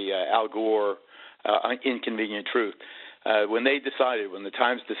based on the Al Gore inconvenient truth. When the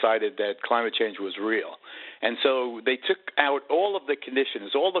Times decided that climate change was real. And so they took out all of the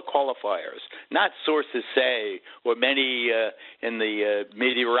conditions, all the qualifiers, not sources say, or many in the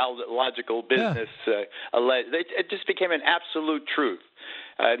meteorological business allege. It just became an absolute truth.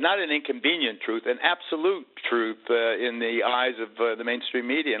 Not an inconvenient truth, an absolute truth in the eyes of the mainstream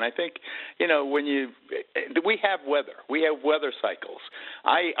media. And I think, we have weather cycles.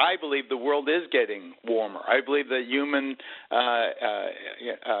 I believe the world is getting warmer. I believe that human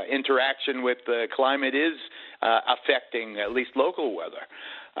interaction with the climate is affecting at least local weather.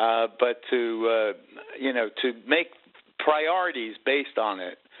 But to make priorities based on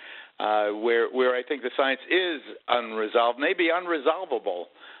it, where I think the science is unresolved, maybe unresolvable,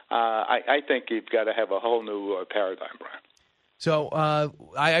 I think you've got to have a whole new paradigm, Brian. So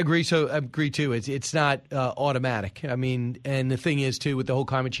I agree. So I agree too. It's not automatic. I mean, and the thing is too, with the whole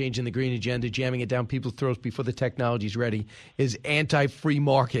climate change and the green agenda, jamming it down people's throats before the technology's ready is anti-free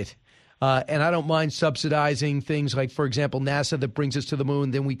market. And I don't mind subsidizing things like, for example, NASA that brings us to the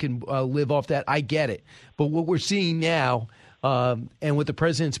moon. Then we can live off that. I get it. But what we're seeing now, and what the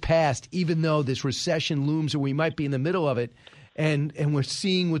president's passed, even though this recession looms or we might be in the middle of it, and we're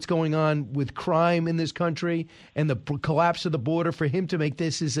seeing what's going on with crime in this country and the collapse of the border, for him to make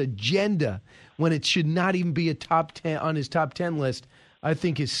this his agenda when it should not even be a top 10 on his top 10 list, I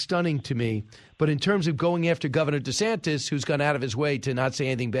think is stunning to me. But in terms of going after Governor DeSantis, who's gone out of his way to not say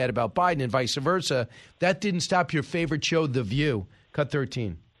anything bad about Biden and vice versa, that didn't stop your favorite show, The View. Cut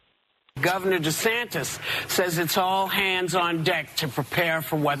 13. Governor DeSantis says it's all hands on deck to prepare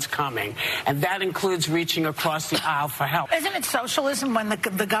for what's coming, and that includes reaching across the aisle for help. Isn't it socialism when the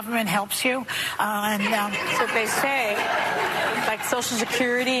government helps you? That's what they say, like Social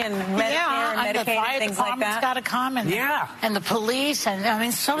Security and Medicare and Medicaid and things like that. Got to come, and the police,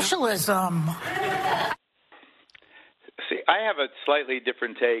 and socialism. See, I have a slightly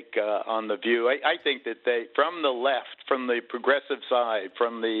different take on The View. I think that they, from the left, from the progressive side,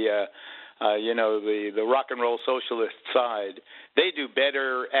 from the the rock and roll socialist side, they do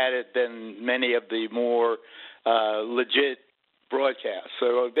better at it than many of the more legit broadcasts.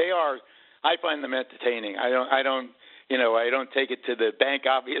 So they are. I find them entertaining. I don't take it to the bank,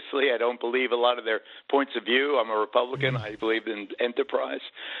 obviously. I don't believe a lot of their points of view. I'm a Republican. I believe in enterprise.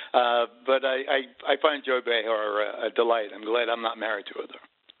 But I find Joy Behar a delight. I'm glad I'm not married to her, though.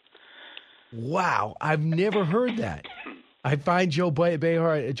 Wow. I've never heard that. I find Joy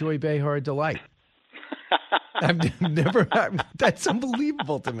Behar a delight. I've never. That's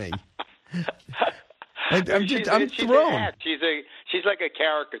unbelievable to me. I'm thrown. She's like a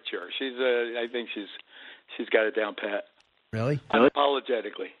caricature. I think she's got it down pat. Really?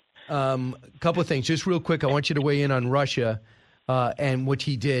 Unapologetically. Couple of things. Just real quick, I want you to weigh in on Russia and what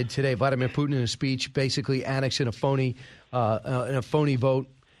he did today. Vladimir Putin, in a speech, basically annexed in a phony vote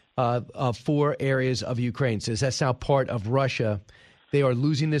 4 areas of Ukraine. Says that's now part of Russia. They are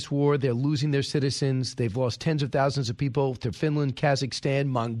losing this war. They're losing their citizens. They've lost tens of thousands of people to Finland, Kazakhstan,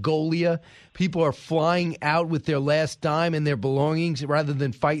 Mongolia. People are flying out with their last dime and their belongings rather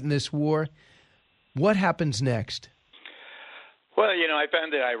than fighting this war. What happens next? Well, I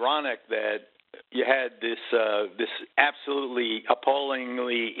found it ironic that you had this absolutely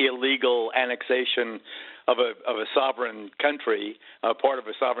appallingly illegal annexation of a sovereign country, part of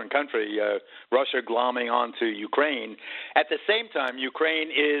a sovereign country, Russia glomming onto Ukraine. At the same time, Ukraine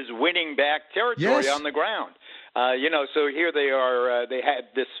is winning back territory on the ground. So here they are. They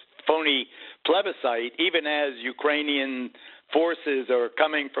had this phony plebiscite, even as Ukrainian forces are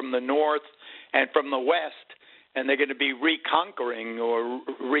coming from the north and from the west, and they're going to be reconquering or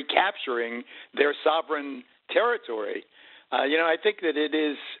recapturing their sovereign territory. I think that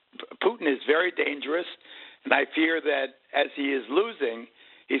Putin is very dangerous, and I fear that as he is losing,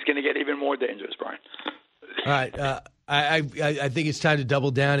 he's going to get even more dangerous, Brian. All right. I think it's time to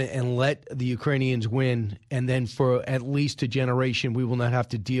double down and let the Ukrainians win, and then for at least a generation, we will not have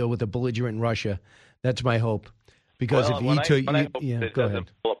to deal with a belligerent Russia. That's my hope. Because if he it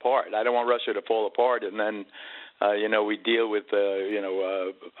doesn't fall apart. I don't want Russia to fall apart, and then we deal with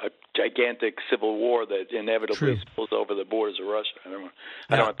a gigantic civil war that inevitably spills over the borders of Russia. I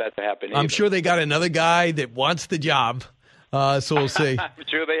don't want that to happen either. I'm sure they got another guy that wants the job, so we'll see. I'm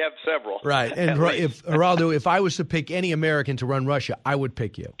sure they have several. Right, and Geraldo, if I was to pick any American to run Russia, I would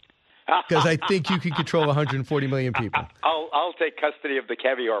pick you. because I think you can control 140 million people. I'll take custody of the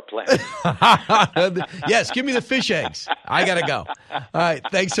caviar plant. Yes, give me the fish eggs. I got to go. All right.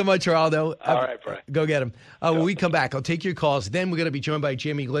 Thanks so much, Geraldo. All right, Brian. Go get him. When we come back, I'll take your calls. Then we're going to be joined by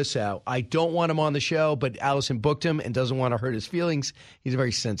Jamie Glissow. I don't want him on the show, but Allison booked him and doesn't want to hurt his feelings. He's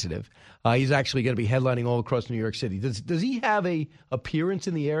very sensitive. He's actually going to be headlining all across New York City. Does he have a appearance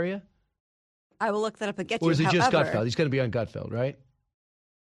in the area? I will look that up and get you. Or is it just Gutfeld? He's going to be on Gutfeld, right?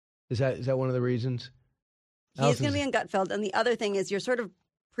 Is that one of the reasons? He's going to be on Gutfeld. And the other thing is you're sort of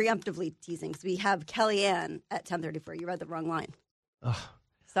preemptively teasing because we have Kellyanne at 10:34. You read the wrong line. Oh,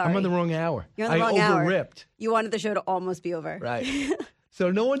 sorry. I'm on the wrong hour. You're on the wrong hour. I overripped. You wanted the show to almost be over. Right.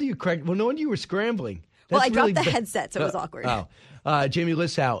 So no wonder you correct. Well, no wonder you were scrambling. Well, I dropped the headset, so it was awkward. Jamie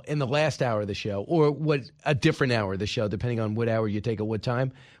Glissow in the last hour of the show, or a different hour of the show, depending on what hour you take at what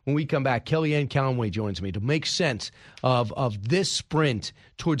time. When we come back, Kellyanne Conway joins me to make sense of this sprint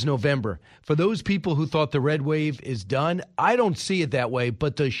towards November. For those people who thought the red wave is done, I don't see it that way,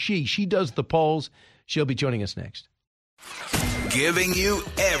 but does she? She does the polls. She'll be joining us next. Giving you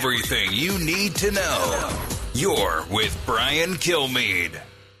everything you need to know. You're with Brian Kilmeade.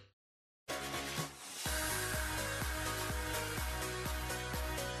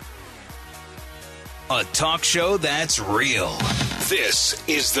 A talk show that's real. This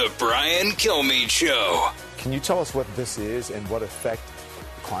is the Brian Kilmeade Show. Can you tell us what this is and what effect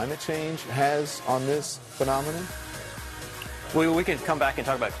climate change has on this phenomenon? Well, we can come back and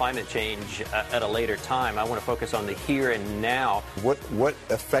talk about climate change at a later time. I want to focus on the here and now. What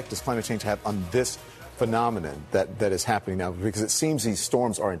effect does climate change have on this phenomenon that is happening now? Because it seems these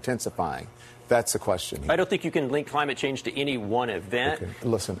storms are intensifying. That's the question here. I don't think you can link climate change to any one event. Okay.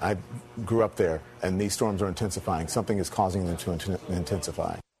 Listen, I grew up there, and these storms are intensifying. Something is causing them to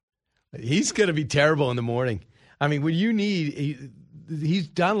intensify. He's going to be terrible in the morning. I mean, what you need,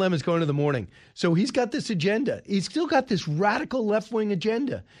 Don Lemon's going to the morning. So he's got this agenda. He's still got this radical left-wing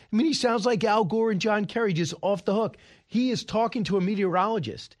agenda. I mean, he sounds like Al Gore and John Kerry, just off the hook. He is talking to a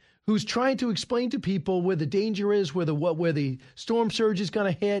meteorologist who's trying to explain to people where the danger is, where the storm surge is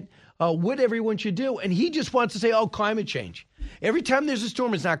going to hit, what everyone should do. And he just wants to say, climate change. Every time there's a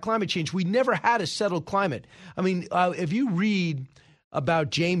storm, it's not climate change. We never had a settled climate. I mean, if you read about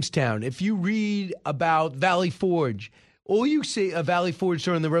Jamestown, if you read about Valley Forge, all you see Valley Forge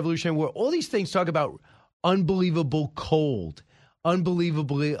during the Revolutionary War, all these things talk about unbelievable cold,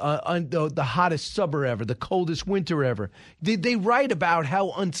 unbelievably the hottest summer ever, the coldest winter ever. They write about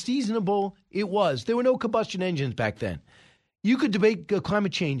how unseasonable it was. There were no combustion engines back then. You could debate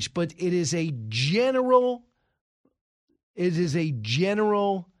climate change, but it is a general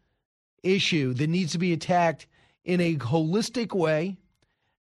issue that needs to be attacked in a holistic way.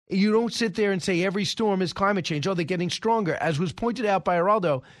 You don't sit there and say every storm is climate change. Oh, they're getting stronger. As was pointed out by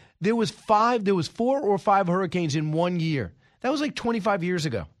Geraldo, there was 4 or 5 hurricanes in 1 year. That was like 25 years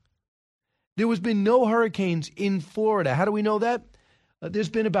ago. There has been no hurricanes in Florida. How do we know that? There's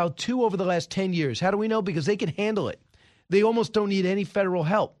been about 2 over the last 10 years. How do we know? Because they can handle it. They almost don't need any federal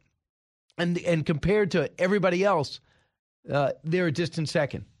help. And compared to everybody else, they're a distant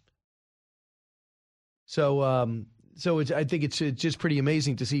second. So I think it's just pretty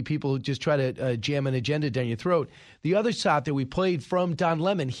amazing to see people who just try to jam an agenda down your throat. The other shot that we played from Don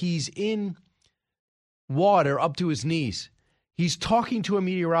Lemon, he's in water up to his knees. He's talking to a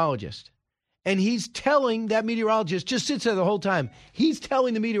meteorologist. And he's telling that meteorologist, just sits there the whole time. He's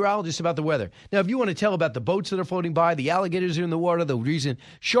telling the meteorologist about the weather. Now, if you want to tell about the boats that are floating by, the alligators are in the water, the reason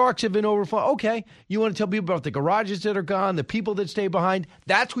sharks have been overflowing, okay. You want to tell people about the garages that are gone, the people that stay behind.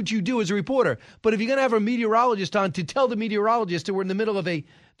 That's what you do as a reporter. But if you're going to have a meteorologist on to tell the meteorologist that we're in the middle of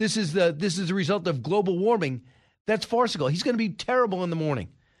this is the result of global warming, that's farcical. He's going to be terrible in the morning.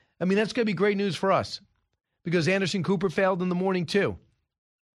 I mean, that's going to be great news for us because Anderson Cooper failed in the morning too.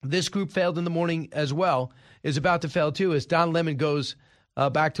 This group failed in the morning as well, is about to fail too, as Don Lemon goes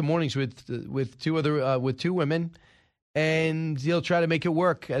back to mornings with two women, and he'll try to make it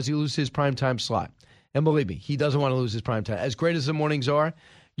work as he loses his primetime slot. And believe me, he doesn't want to lose his primetime. As great as the mornings are,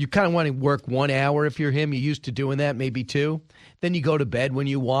 you kind of want to work 1 hour if you're him. You're used to doing that, maybe 2. Then you go to bed when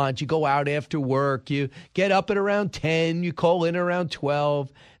you want. You go out after work. You get up at around 10. You call in around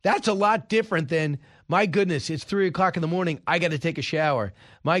 12. That's a lot different than, my goodness, it's 3 o'clock in the morning. I got to take a shower.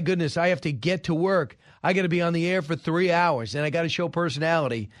 My goodness, I have to get to work. I got to be on the air for 3 hours, and I got to show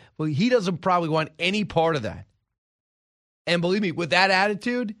personality. Well, he doesn't probably want any part of that. And believe me, with that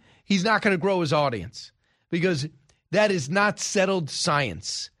attitude, he's not going to grow his audience because that is not settled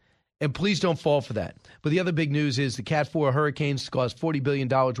science. And please don't fall for that. But the other big news is the Cat 4 hurricanes caused $40 billion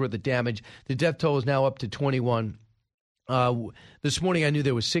worth of damage. The death toll is now up to 21. This morning, I knew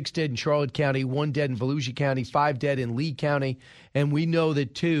there was 6 dead in Charlotte County, 1 dead in Volusia County, 5 dead in Lee County. And we know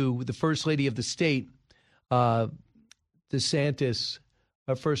that, too, the First Lady of the state, DeSantis,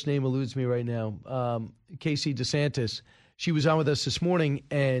 her first name eludes me right now, Casey DeSantis, she was on with us this morning,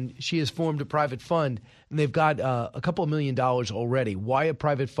 and she has formed a private fund, and they've got a couple of $1 million already. Why are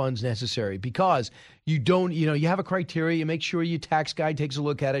private funds necessary? Because you have a criteria. You make sure your tax guy takes a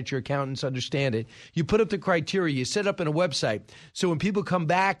look at it. Your accountants understand it. You put up the criteria. You set up in a website. So when people come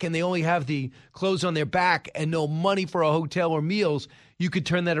back and they only have the clothes on their back and no money for a hotel or meals, you could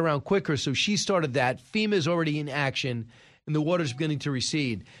turn that around quicker. So she started that. FEMA is already in action, and the water's beginning to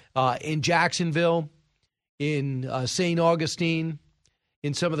recede. In Jacksonville, in St. Augustine,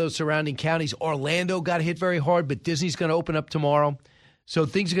 in some of those surrounding counties. Orlando got hit very hard, but Disney's going to open up tomorrow. So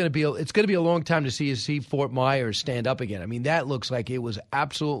things are going to be, it's going to be a long time to see Fort Myers stand up again. I mean, that looks like it was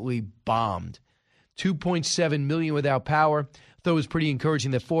absolutely bombed. 2.7 million without power. Though it was pretty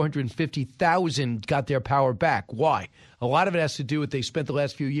encouraging that 450,000 got their power back. Why? A lot of it has to do with they spent the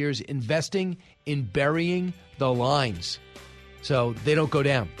last few years investing in burying the lines so they don't go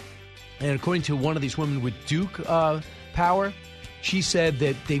down. And according to one of these women with Duke Power, she said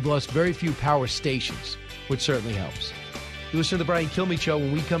that they've lost very few power stations, which certainly helps. You listen to the Brian Kilmeade Show.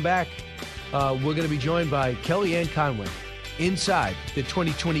 When we come back, we're going to be joined by Kellyanne Conway inside the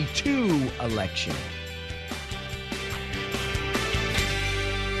 2022 election.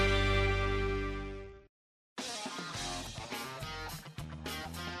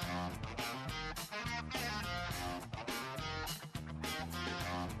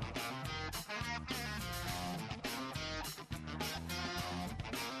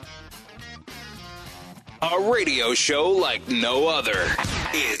 A radio show like no other.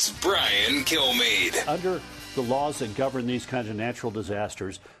 It's Brian Kilmeade. Under the laws that govern these kinds of natural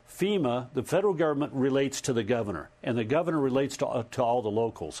disasters, FEMA, the federal government, relates to the governor, and the governor relates to all the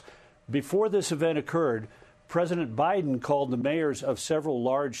locals. Before this event occurred, President Biden called the mayors of several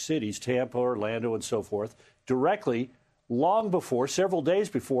large cities, Tampa, Orlando, and so forth, directly, long before, several days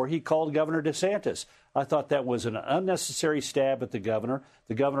before, he called Governor DeSantis. I thought that was an unnecessary stab at the governor.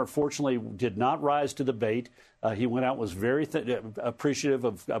 The governor, fortunately, did not rise to the bait. He went out, was very appreciative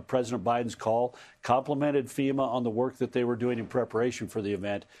of President Biden's call, complimented FEMA on the work that they were doing in preparation for the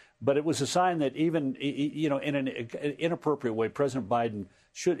event. But it was a sign that even, in an inappropriate way, President Biden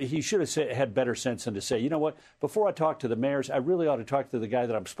should have had better sense than to say, you know what, before I talk to the mayors, I really ought to talk to the guy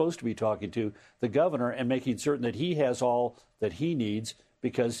that I'm supposed to be talking to, the governor, and making certain that he has all that he needs,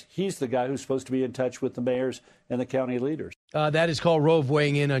 because he's the guy who's supposed to be in touch with the mayors and the county leaders. That is Karl Rove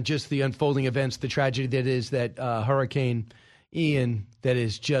weighing in on just the unfolding events, the tragedy that is that Hurricane Ian that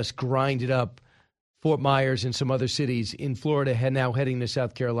is just grinded up Fort Myers and some other cities in Florida, now heading to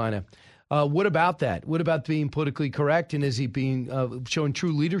South Carolina. What about that? What about being politically correct? And is he being showing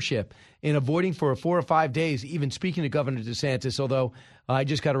true leadership in avoiding for 4 or 5 days, even speaking to Governor DeSantis, although I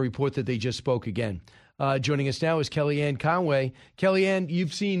just got a report that they just spoke again. Joining us now is Kellyanne Conway. Kellyanne,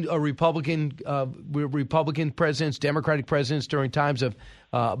 you've seen Republican presidents, Democratic presidents during times of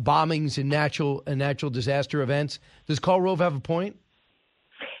bombings and natural disaster events. Does Karl Rove have a point?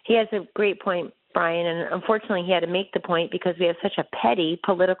 He has a great point, Brian, and unfortunately he had to make the point because we have such a petty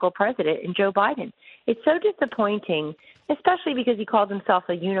political president in Joe Biden. It's so disappointing, especially because he called himself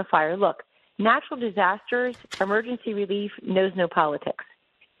a unifier. Look, natural disasters, emergency relief knows no politics.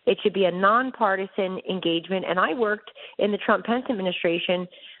 It should be a nonpartisan engagement. And I worked in the Trump-Pence administration,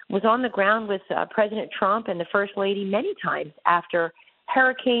 was on the ground with President Trump and the First Lady many times after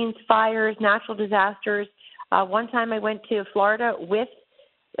hurricanes, fires, natural disasters. One time I went to Florida with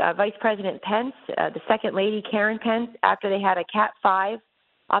Vice President Pence, the Second Lady Karen Pence, after they had a Cat 5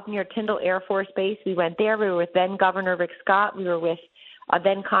 up near Tyndall Air Force Base. We went there. We were with then Governor Rick Scott. We were with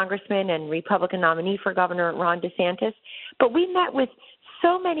then Congressman and Republican nominee for Governor Ron DeSantis. But we met with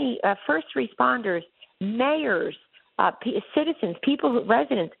so many first responders, mayors, citizens, people,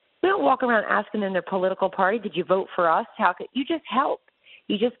 residents. We don't walk around asking them their political party. Did you vote for us? How could you just help?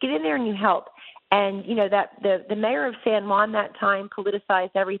 You just get in there and you help. And you know that the mayor of San Juan that time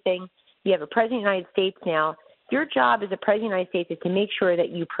politicized everything. You have a president of the United States now. Your job as a president of the United States is to make sure that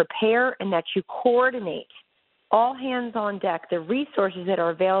you prepare and that you coordinate all hands on deck, the resources that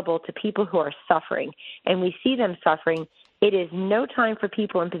are available to people who are suffering. And we see them suffering. It is no time for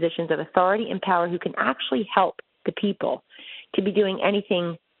people in positions of authority and power who can actually help the people to be doing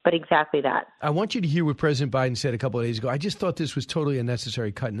anything but exactly that. I want you to hear what President Biden said a couple of days ago. I just thought this was totally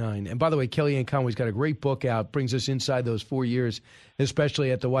unnecessary, Cut 9. And by the way, Kellyanne Conway's got a great book out, brings us inside those 4 years,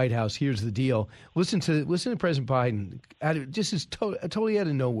 especially at the White House. Here's the deal. Listen to President Biden. This is totally out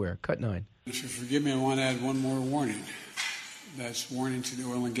of nowhere. Cut 9. If you forgive me, I want to add one more warning. that's warning to the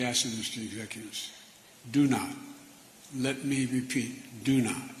oil and gas industry executives. Do not, let me repeat, do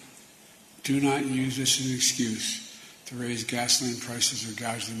not use this as an excuse to raise gasoline prices or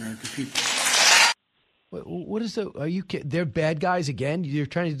gouge the American people. What is they're bad guys again? You're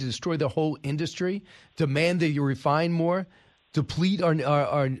trying to destroy the whole industry, demand that you refine more, deplete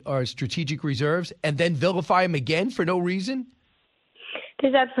our strategic reserves, and then vilify them again for no reason?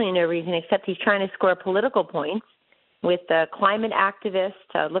 There's absolutely no reason except he's trying to score political points with the climate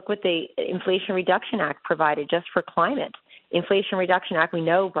activists. Look what the Inflation Reduction Act provided just for climate. Inflation Reduction Act, we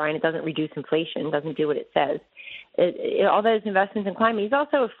know, Brian, it doesn't reduce inflation, it doesn't do what it says. All those investments in climate, he's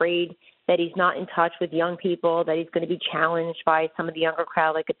also afraid that he's not in touch with young people, that he's going to be challenged by some of the younger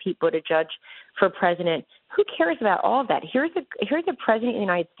crowd like a Pete Buttigieg for president. Who cares about all of that? Here's a president of the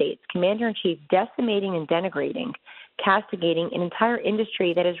United States, commander-in-chief, decimating and denigrating, castigating an entire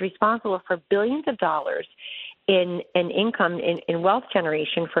industry that is responsible for billions of dollars in income, in wealth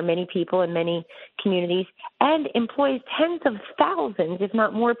generation for many people in many communities, and employs tens of thousands, if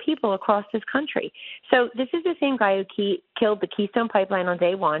not more, people across this country. So this is the same guy who killed the Keystone Pipeline on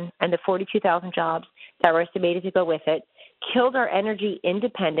day one and the 42,000 jobs that were estimated to go with it, killed our energy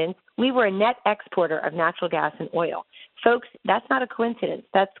independence. We were a net exporter of natural gas and oil. Folks, that's not a coincidence.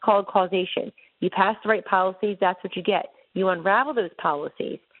 That's called causation. You pass the right policies, that's what you get. You unravel those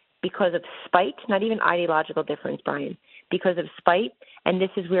policies because of spite, not even ideological difference, Brian, because of spite, and this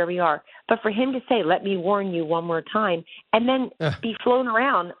is where we are. But for him to say, let me warn you one more time, and then be flown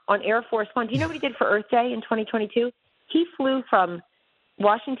around on Air Force One. Do you know what he did for Earth Day in 2022? He flew from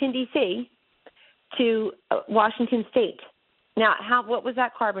Washington, D.C. to Washington State. Now, what was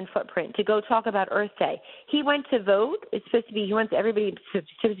that carbon footprint to go talk about Earth Day? He went to vote. It's supposed to be, he wants everybody to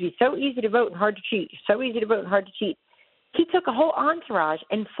be so easy to vote and hard to cheat, so easy to vote and hard to cheat. He took a whole entourage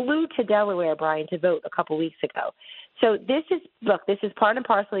and flew to Delaware, Brian, to vote a couple weeks ago. So this is part and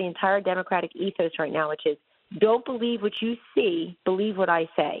parcel of the entire Democratic ethos right now, which is don't believe what you see, believe what I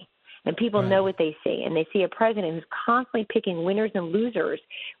say. And people know what they see. And they see a president who's constantly picking winners and losers,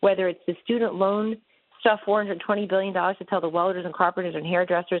 whether it's the student loan stuff, $420 billion to tell the welders and carpenters and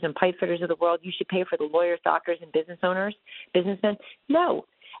hairdressers and pipe fitters of the world you should pay for the lawyers, doctors, and businessmen. No.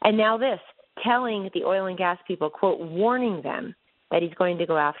 And now this. Telling the oil and gas people, quote, warning them that he's going to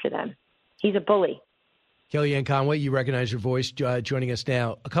go after them. He's a bully. Kellyanne Conway, you recognize your voice joining us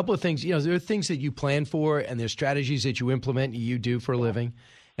now. A couple of things, there are things that you plan for and there's strategies that you implement and you do for a living.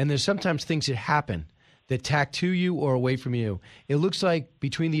 And there's sometimes things that happen that tack to you or away from you. It looks like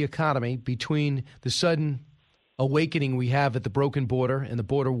between the economy, between the sudden awakening we have at the broken border and the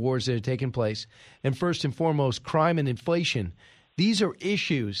border wars that are taking place, and first and foremost, crime and inflation, these are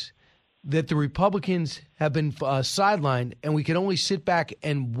issues that the Republicans have been sidelined, and we can only sit back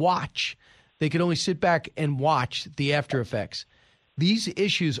and watch. They can only sit back and watch the after effects. These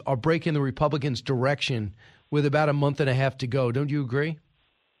issues are breaking the Republicans' direction with about a month and a half to go. Don't you agree?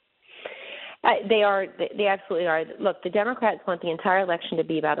 They are. They absolutely are. Look, the Democrats want the entire election to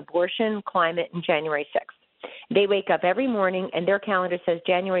be about abortion, climate, and January 6th. They wake up every morning, and their calendar says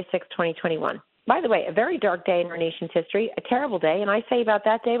January 6th, 2021. By the way, a very dark day in our nation's history, a terrible day, and I say about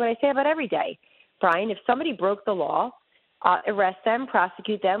that day what I say about every day. Brian, if somebody broke the law, arrest them,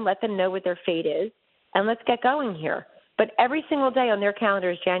 prosecute them, let them know what their fate is, and let's get going here. But every single day on their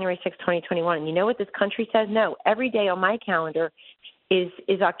calendar is January 6, 2021. And you know what this country says? No. Every day on my calendar is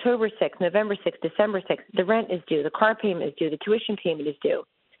October 6th, November 6th, December 6th. The rent is due. The car payment is due. The tuition payment is due.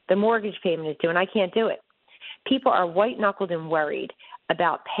 The mortgage payment is due, and I can't do it. People are white-knuckled and worried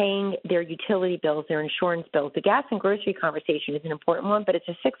about paying their utility bills, their insurance bills. The gas and grocery conversation is an important one, but it's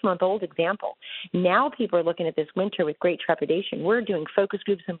a 6-month-old example. Now people are looking at this winter with great trepidation. We're doing focus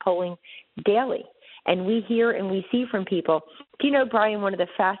groups and polling daily, and we hear and we see from people. Do you know, Brian, one of the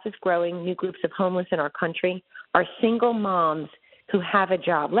fastest-growing new groups of homeless in our country are single moms who have a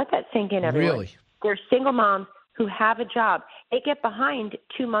job. Let that sink in, everyone. Really? They're single moms who have a job. They get behind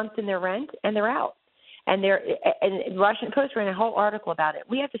 2 months in their rent, and they're out. And the Washington Post ran a whole article about it.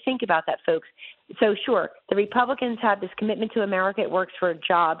 We have to think about that, folks. So, sure, the Republicans have this commitment to America. It works for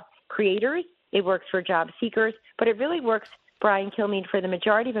job creators. It works for job seekers. But it really works, Brian Kilmeade, for the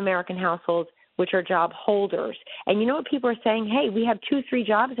majority of American households, which are job holders. And you know what people are saying? Hey, we have 2-3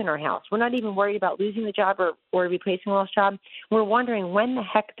 jobs in our house. We're not even worried about losing the job or replacing a lost job. We're wondering when the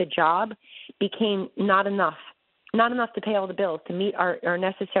heck the job became not enough to pay all the bills, to meet our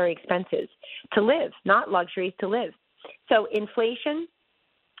necessary expenses, to live, not luxuries, to live. So inflation,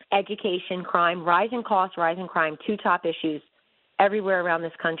 education, crime, rising costs, rising crime, 2 top issues everywhere around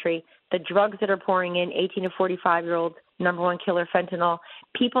this country. the drugs that are pouring in, 18 to 45-year-olds, number one killer, fentanyl.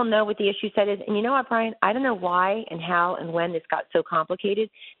 People know what the issue set is. And you know what, Brian? I don't know why and how and when this got so complicated.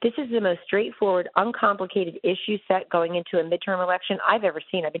 This is the most straightforward, uncomplicated issue set going into a midterm election I've ever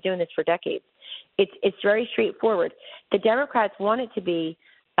seen. I've been doing this for decades. It's very straightforward. The Democrats want it to be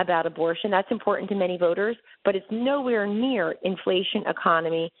about abortion. That's important to many voters, but it's nowhere near inflation,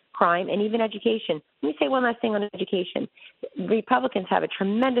 economy, crime, and even education. Let me say one last thing on education. Republicans have a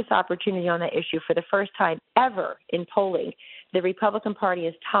tremendous opportunity on that issue for the first time ever in polling. The Republican Party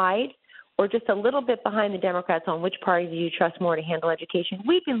is tied or just a little bit behind the Democrats on which party do you trust more to handle education.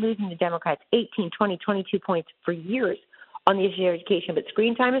 We've been losing the Democrats 18, 20, 22 points for years on the issue of education, but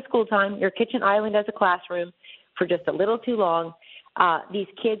screen time is school time. Your kitchen island as a classroom for just a little too long. These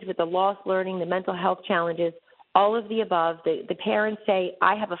kids with the lost learning, the mental health challenges, all of the above. The parents say,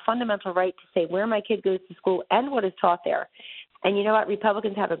 I have a fundamental right to say where my kid goes to school and what is taught there. And you know what?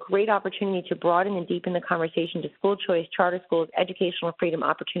 Republicans have a great opportunity to broaden and deepen the conversation to school choice, charter schools, educational freedom,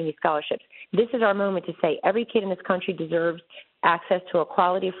 opportunity scholarships. This is our moment to say every kid in this country deserves access to a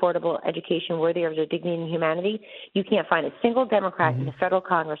quality, affordable education worthy of their dignity and humanity. You can't find a single Democrat in the federal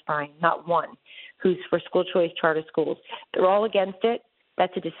Congress, Brian, not one, who's for school choice charter schools. They're all against it.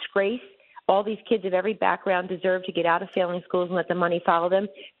 That's a disgrace. All these kids of every background deserve to get out of failing schools and let the money follow them.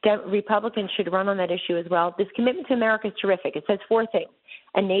 Republicans should run on that issue as well. This commitment to America is terrific. It says four things: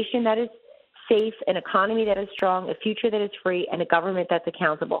 a nation that is safe, an economy that is strong, a future that is free, and a government that's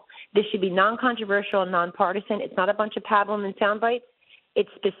accountable. This should be non-controversial and nonpartisan. It's not a bunch of pablum and sound bites. It's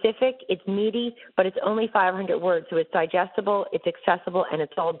specific, it's meaty, but it's only 500 words, so it's digestible, it's accessible, and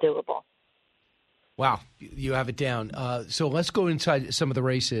it's all doable. Wow, you have it down. So let's go inside some of the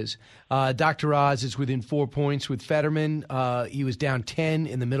races. Dr. Oz is within 4 points with Fetterman. He was down 10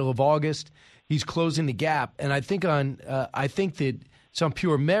 in the middle of August. He's closing the gap, and I think that some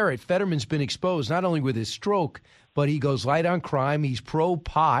pure merit, Fetterman's been exposed not only with his stroke, but he goes light on crime. He's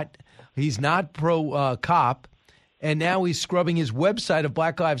pro-pot. He's not pro-cop. And now he's scrubbing his website of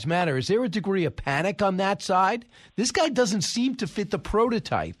Black Lives Matter. Is there a degree of panic on that side? This guy doesn't seem to fit the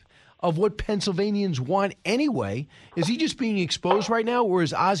prototype of what Pennsylvanians want anyway. Is he just being exposed right now, or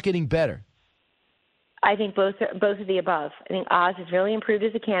is Oz getting better? I think both of the above. I think Oz has really improved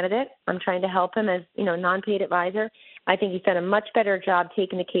as a candidate. I'm trying to help him as, non-paid advisor. I think he's done a much better job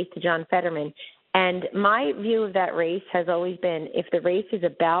taking the case to John Fetterman. And my view of that race has always been, if the race is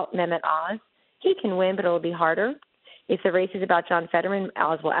about Mehmet Oz, he can win, but it'll be harder. If the race is about John Fetterman,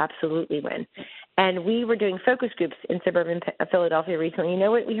 Oz will absolutely win. And we were doing focus groups in suburban Philadelphia recently. You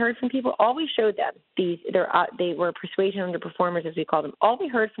know what we heard from people? All we showed them, they were persuasion underperformers, as we call them. All we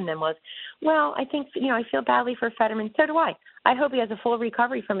heard from them was, well, I think, I feel badly for Fetterman. So do I. I hope he has a full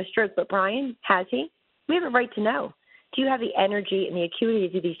recovery from a stroke. But Brian, has he? We have a right to know. Do you have the energy and the acuity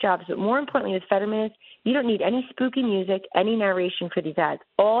to do these jobs? But more importantly with Fetterman is, you don't need any spooky music, any narration for these ads.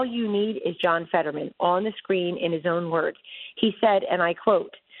 All you need is John Fetterman on the screen in his own words. He said, and I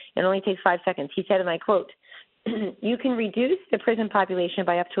quote, it only takes 5 seconds. He said, and I quote, you can reduce the prison population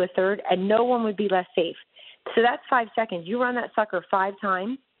by up to a third and no one would be less safe. So that's 5 seconds. You run that sucker 5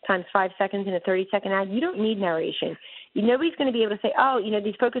 times 5 seconds in a 30-second ad. You don't need narration. Nobody's going to be able to say,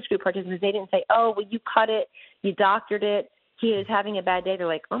 these focus group participants, they didn't say, well, you cut it, you doctored it, he is having a bad day. They're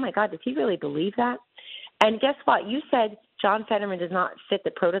like, oh, my God, does he really believe that? And guess what? You said John Fetterman does not fit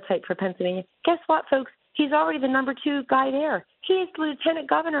the prototype for Pennsylvania. Guess what, folks? He's already the number 2 guy there. He is the lieutenant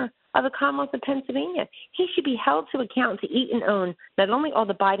governor of the Commonwealth of Pennsylvania. He should be held to account to eat and own not only all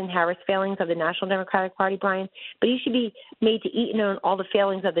the Biden-Harris failings of the National Democratic Party, Brian, but he should be made to eat and own all the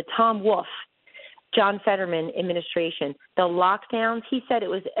failings of the Tom Wolf, John Fetterman administration. The lockdowns, he said it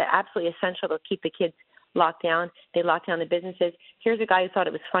was absolutely essential to keep the kids locked down. They locked down the businesses. Here's a guy who thought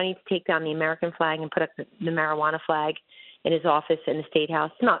it was funny to take down the American flag and put up the marijuana flag in his office in the State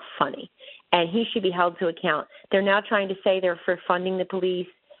House. It's not funny. And he should be held to account. They're now trying to say they're for funding the police.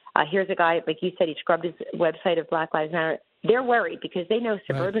 Here's a guy, like you said, he scrubbed his website of Black Lives Matter. They're worried because they know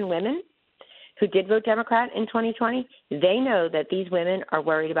suburban women who did vote Democrat in 2020, they know that these women are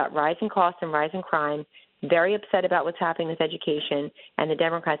worried about rising costs and rising crime, very upset about what's happening with education, and the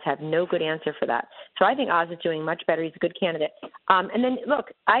Democrats have no good answer for that. So I think Oz is doing much better. He's a good candidate. And then,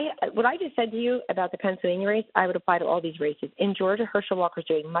 look, what I just said to you about the Pennsylvania race, I would apply to all these races. In Georgia, Herschel Walker's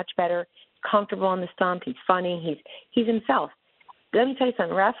doing much better, comfortable on the stump. He's funny. He's himself. Let me tell you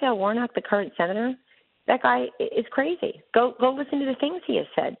something. Raphael Warnock, the current senator, that guy is crazy. Go listen to the things he has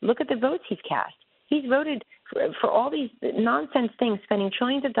said. Look at the votes he's cast. He's voted for all these nonsense things, spending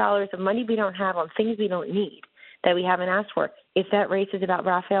trillions of dollars of money we don't have on things we don't need. that we haven't asked for. If that race is about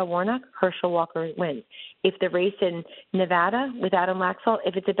Raphael Warnock, Herschel Walker wins. If the race in Nevada with Adam Laxalt,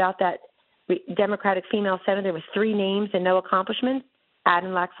 if it's about that Democratic female senator with 3 names and no accomplishments,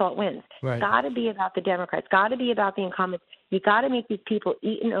 Adam Laxalt wins. Right. Got to be about the Democrats. Got to be about the incumbents. You got to make these people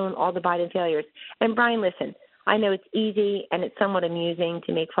eat and own all the Biden failures. And Brian, listen, I know it's easy and it's somewhat amusing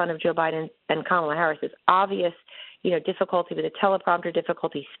to make fun of Joe Biden and Kamala Harris. It's obvious, difficulty with a teleprompter,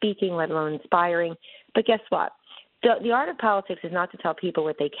 difficulty speaking, let alone inspiring. But guess what? The art of politics is not to tell people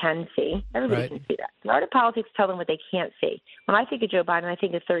what they can see. Everybody can see that. The art of politics is to tell them what they can't see. When I think of Joe Biden, I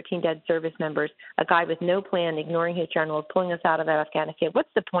think of 13 dead service members, a guy with no plan, ignoring his generals, pulling us out of Afghanistan.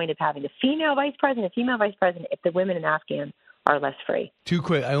 What's the point of having a female vice president if the women in Afghan are less free? Too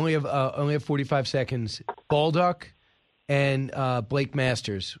quick. I only have 45 seconds. Baldock and Blake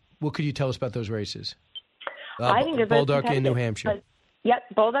Masters. What could you tell us about those races? I think they're both Baldock in New competitive. Hampshire.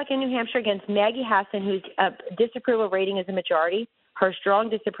 Yep, Baldock in New Hampshire against Maggie Hassan, whose disapproval rating is a majority. Her strong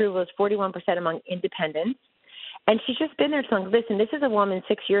disapproval is 41% among independents. And she's just been there so long. Listen, this is a woman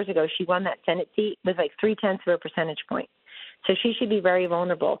 6 years ago. She won that Senate seat with 0.3 of a percentage point. So she should be very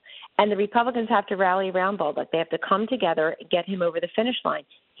vulnerable. And the Republicans have to rally around Baldock. They have to come together and get him over the finish line.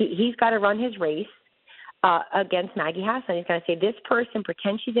 He's got to run his race against Maggie Hassan. He's going to say, this person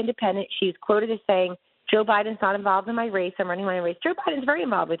pretends she's independent. She's quoted as saying, Joe Biden's not involved in my race. I'm running my race. Joe Biden's very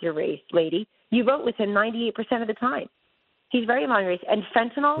involved with your race, lady. You vote with him 98% of the time. He's very involved in your race. And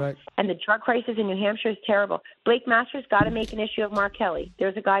fentanyl and the drug crisis in New Hampshire is terrible. Blake Masters got to make an issue of Mark Kelly.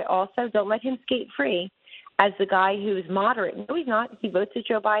 There's a guy also, don't let him skate free as the guy who's moderate. No, he's not. He votes with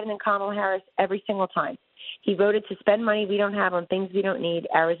Joe Biden and Kamala Harris every single time. He voted to spend money we don't have on things we don't need.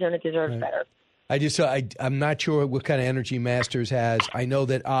 Arizona deserves better. I'm not sure what kind of energy Masters has. I know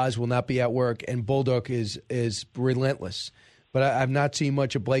that Oz will not be at work, and Baldock is relentless. But I've not seen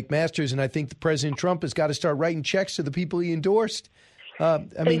much of Blake Masters, and I think the President Trump has got to start writing checks to the people he endorsed. He's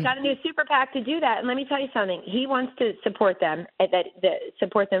got a new super PAC to do that. And let me tell you something. He wants to support them,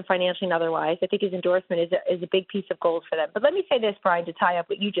 support them financially and otherwise. I think his endorsement is a big piece of gold for them. But let me say this, Brian, to tie up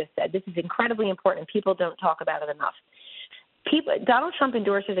what you just said. This is incredibly important. People don't talk about it enough. Donald Trump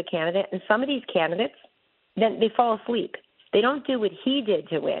endorses a candidate, and some of these candidates, then they fall asleep. They don't do what he did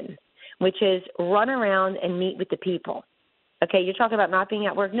to win, which is run around and meet with the people. Okay, you're talking about not being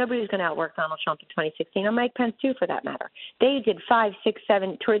at work. Nobody's going to outwork Donald Trump in 2016, or Mike Pence too, for that matter. They did 5, 6,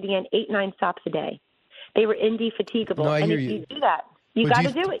 7, toward the end, 8, 9 stops a day. They were indefatigable. No, I hear you do that, you got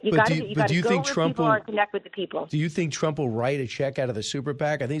to do it. You got to go where people are and connect with the people. Do you think Trump will write a check out of the super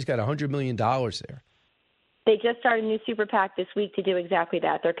PAC? I think he's got $100 million there. They just started a new super PAC this week to do exactly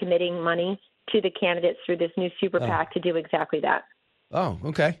that. They're committing money to the candidates through this new super PAC to do exactly that. Oh,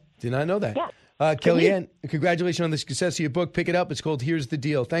 okay. Did not know that. Yeah. Kellyanne, congratulations on the success of your book. Pick it up. It's called Here's the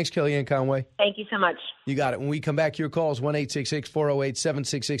Deal. Thanks, Kellyanne Conway. Thank you so much. You got it. When we come back, your calls,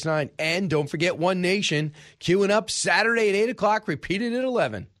 1-866-408-7669. And don't forget One Nation, queuing up Saturday at 8 o'clock, repeated at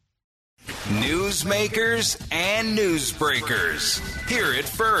 11. Newsmakers and newsbreakers. Hear it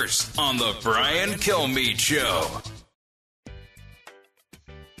first on the Brian Kilmeade Show.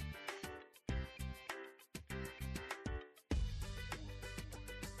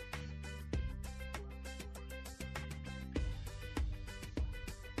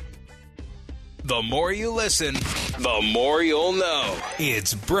 The more you listen, the more you'll know.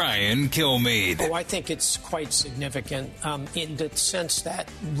 It's Brian Kilmeade. Oh, I think it's quite significant in the sense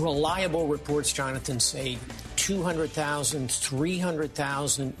that reliable reports, Jonathan, say 200,000,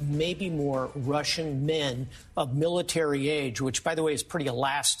 300,000, maybe more Russian men of military age, which, by the way, is pretty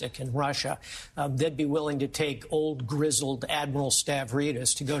elastic in Russia. They'd be willing to take old, grizzled Admiral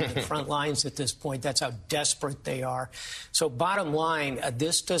Stavridis to go to the front lines at this point. That's how desperate they are. So bottom line,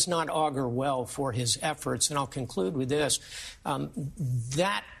 this does not augur well for his efforts. And I'll conclude with this.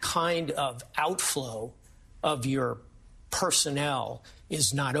 That kind of outflow of your personnel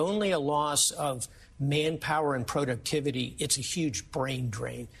is not only a loss of manpower and productivity, it's a huge brain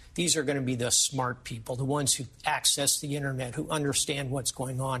drain. These are going to be the smart people, the ones who access the internet, who understand what's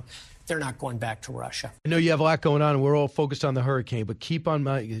going on. They're not going back to Russia. I know you have a lot going on, and we're all focused on the hurricane, but keep on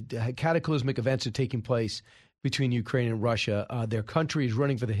mind, cataclysmic events are taking place between Ukraine and Russia. Their country is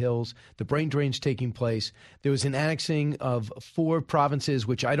running for the hills. The brain drain's taking place. There was an annexing of 4 provinces,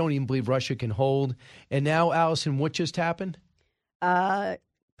 which I don't even believe Russia can hold. And now, Allison, what just happened?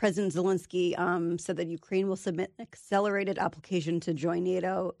 President Zelensky said that Ukraine will submit an accelerated application to join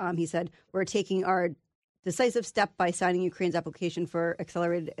NATO. He said, we're taking our decisive step by signing Ukraine's application for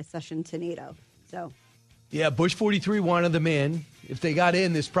accelerated accession to NATO. So, yeah, Bush 43 wanted them in. If they got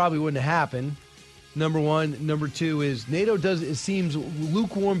in, this probably wouldn't have happened. Number one. Number two is NATO it seems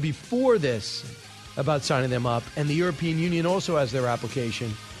lukewarm before this. about signing them up. And the European Union also has their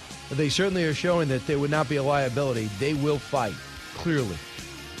application. They certainly are showing that there would not be a liability. They will fight, clearly.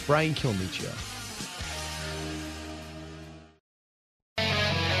 Brian Kilmeade Show.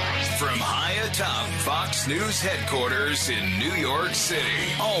 From high atop Fox News headquarters in New York City,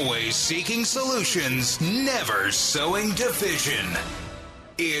 always seeking solutions, never sowing division.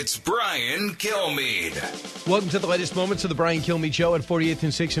 It's Brian Kilmeade. Welcome to the latest moments of the Brian Kilmeade Show at 48th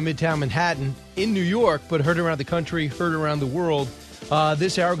and 6th in Midtown Manhattan in New York, but heard around the country, heard around the world.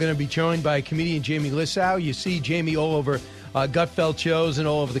 This hour, going to be joined by comedian Jamie Lissow. You see Jamie all over Gutfeld shows and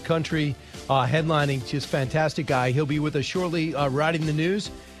all over the country, headlining. Just fantastic guy. He'll be with us shortly, riding the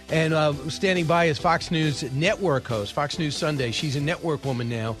news. And standing by is Fox News network host, Fox News Sunday. She's a network woman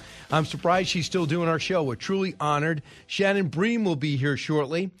now. I'm surprised she's still doing our show. We're truly honored. Shannon Bream will be here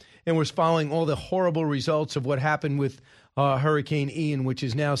shortly, and we're following all the horrible results of what happened with Hurricane Ian, which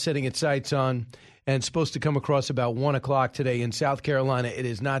is now setting its sights on and supposed to come across about 1 o'clock today in South Carolina. It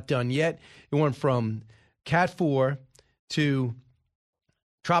is not done yet. It went from Cat 4 to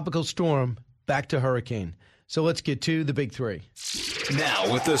tropical storm back to hurricane. So let's get to the big three.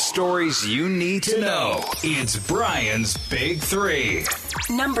 Now with the stories you need to know, it's Brian's Big Three.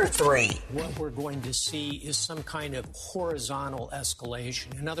 Number 3. What we're going to see is some kind of horizontal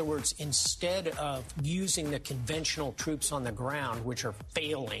escalation. In other words, instead of using the conventional troops on the ground, which are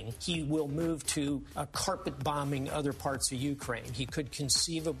failing, he will move to carpet bombing other parts of Ukraine. He could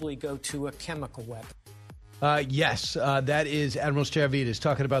conceivably go to a chemical weapon. Yes, that is Admiral Stavridis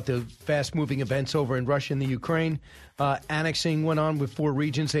talking about the fast-moving events over in Russia and the Ukraine. Annexing went on with 4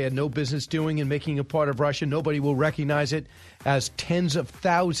 regions they had no business doing and making a part of Russia. Nobody will recognize it as tens of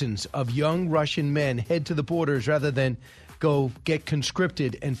thousands of young Russian men head to the borders rather than go get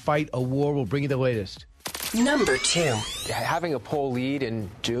conscripted and fight a war. We'll bring you the latest. Number 2. Having a poll lead in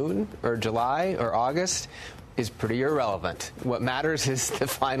June or July or August is pretty irrelevant. What matters is the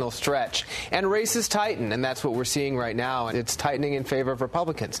final stretch. And races tighten, and that's what we're seeing right now. And it's tightening in favor of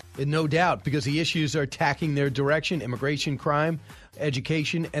Republicans. And no doubt, because the issues are attacking their direction: immigration, crime,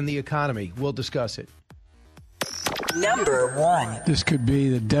 education, and the economy. We'll discuss it. Number 1. This could be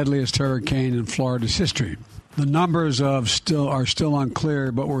the deadliest hurricane in Florida's history. The numbers are still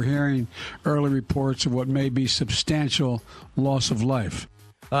unclear, but we're hearing early reports of what may be substantial loss of life.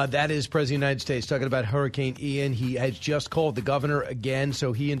 That is President of the United States talking about Hurricane Ian. He has just called the governor again,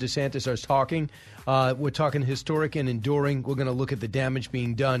 so he and DeSantis are talking. We're talking historic and enduring. We're going to look at the damage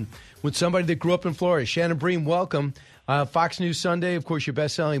being done with somebody that grew up in Florida. Shannon Bream, welcome. Fox News Sunday, of course, your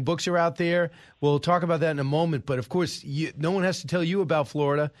best-selling books are out there. We'll talk about that in a moment. But, of course, no one has to tell you about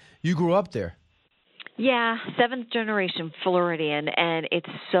Florida. You grew up there. Yeah, 7th-generation Floridian, and it's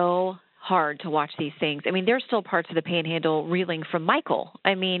so hard to watch these things. I mean, there's still parts of the Panhandle reeling from Michael.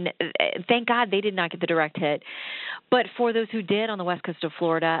 I mean, thank God they did not get the direct hit. But for those who did on the west coast of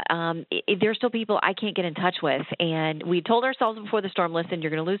Florida, there's still people I can't get in touch with. And we told ourselves before the storm, listen,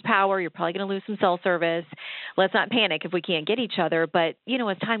 you're going to lose power. You're probably going to lose some cell service. Let's not panic if we can't get each other. But, you know,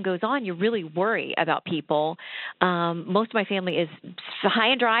 as time goes on, you really worry about people. Most of my family is high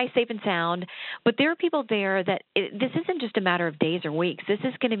and dry, safe and sound. But there are people there that this isn't just a matter of days or weeks. This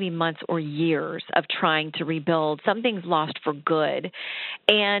is going to be months or years of trying to rebuild. Something's lost for good.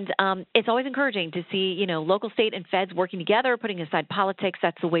 And it's always encouraging to see, you know, local, state, and feds working together, putting aside politics.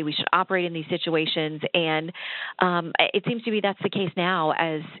 That's the way we should operate in these situations. And it seems to be that's the case now,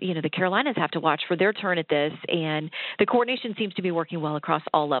 as, you know, the Carolinas have to watch for their turn at this. And the coordination seems to be working well across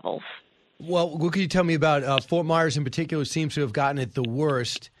all levels. Well, what can you tell me about Fort Myers in particular seems to have gotten it the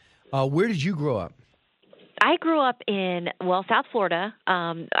worst. Where did you grow up? I grew up in, South Florida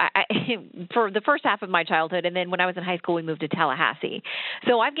for the first half of my childhood, and then when I was in high school, we moved to Tallahassee.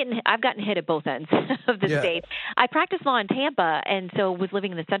 So I've gotten hit at both ends of the state. I practiced law in Tampa, and so was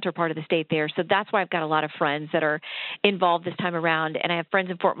living in the center part of the state there. So that's why I've got a lot of friends that are involved this time around, and I have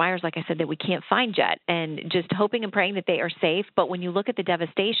friends in Fort Myers, like I said, that we can't find yet, and just hoping and praying that they are safe. But when you look at the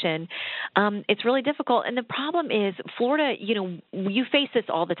devastation, it's really difficult. And the problem is, Florida, you know, you face this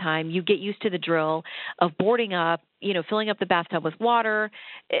all the time. You get used to the drill of boarding up, you know, filling up the bathtub with water,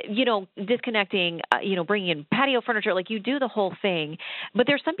 you know, disconnecting, you know, bringing in patio furniture, like you do the whole thing. But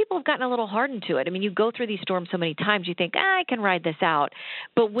there's some people who've gotten a little hardened to it. I mean, you go through these storms so many times, you think, I can ride this out.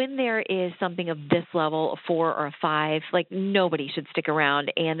 But when there is something of this level, a 4 or a 5, like nobody should stick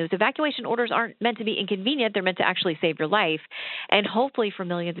around. And those evacuation orders aren't meant to be inconvenient. They're meant to actually save your life. And hopefully for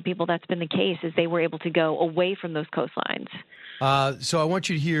millions of people, that's been the case, as they were able to go away from those coastlines. So I want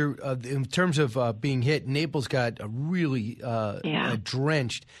you to hear, in terms of being hit, Naples got really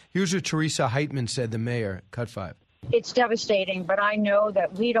drenched. Here's what Teresa Heitman said, the mayor. Cut 5. It's devastating, but I know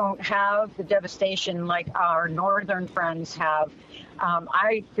that we don't have the devastation like our northern friends have.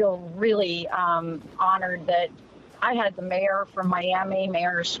 I feel really honored that I had the mayor from Miami,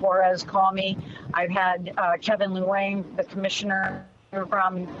 Mayor Suarez, call me. I've had Kevin Luang, the commissioner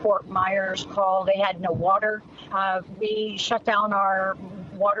from Fort Myers, call. They had no water. We shut down our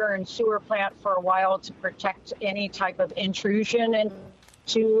water and sewer plant for a while to protect any type of intrusion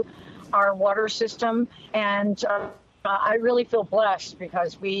into our water system. And I really feel blessed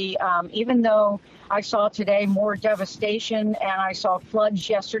because we, even though I saw today more devastation and I saw floods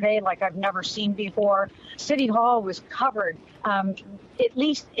yesterday like I've never seen before, City Hall was covered at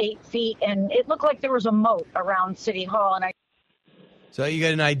least 8 feet, and it looked like there was a moat around City Hall. And So you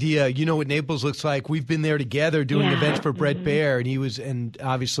got an idea. You know what Naples looks like. We've been there together doing events for Brett Baer, and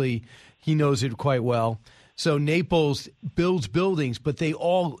obviously he knows it quite well. So Naples builds buildings, but they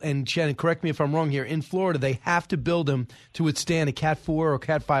all, and Shannon, correct me if I'm wrong here, in Florida, they have to build them to withstand a Cat 4 or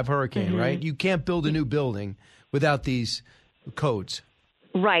Cat 5 hurricane, right? You can't build a new building without these codes.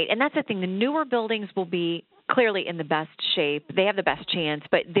 Right, and that's the thing. The newer buildings will be clearly in the best shape. They have the best chance,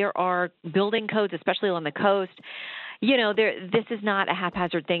 but there are building codes, especially along the coast. You know, this is not a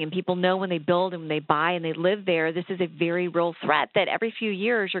haphazard thing, and people know when they build and when they buy and they live there, this is a very real threat that every few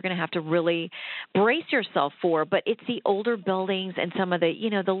years you're going to have to really brace yourself for. But it's the older buildings and some of the, you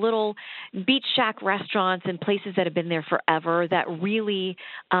know, the little beach shack restaurants and places that have been there forever that really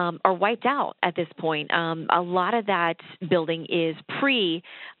are wiped out at this point. A lot of that building is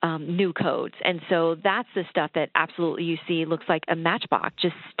pre-new codes, and so that's the stuff that absolutely you see looks like a matchbox,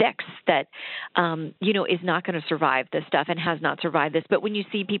 just sticks that, you know, is not going to survive this stuff and has not survived this. But when you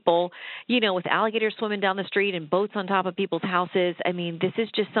see people, you know, with alligators swimming down the street and boats on top of people's houses, I mean, this is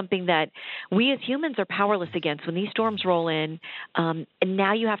just something that we as humans are powerless against when these storms roll in. And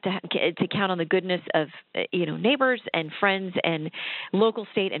now you have to count on the goodness of, you know, neighbors and friends and local,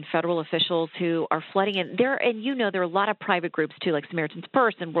 state, and federal officials who are flooding in there. And, you know, there are a lot of private groups too, like Samaritan's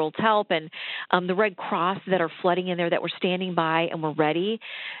Purse and World Help and the Red Cross that are flooding in there that we're standing by and we're ready.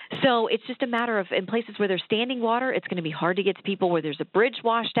 So it's just a matter of, in places where there's standing water, it's going to be hard to get to people. Where there's a bridge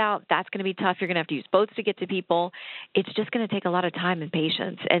washed out, that's going to be tough. You're going to have to use boats to get to people. It's just going to take a lot of time and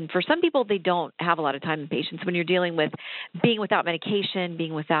patience. And for some people, they don't have a lot of time and patience when you're dealing with being without medication,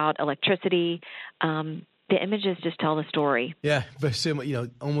 being without electricity. The images just tell the story. Yeah, but you know,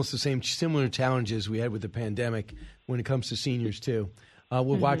 almost the same similar challenges we had with the pandemic when it comes to seniors too.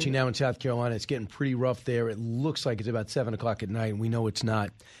 We're watching now in South Carolina. It's getting pretty rough there. It looks like it's about 7 o'clock at night, and we know it's not.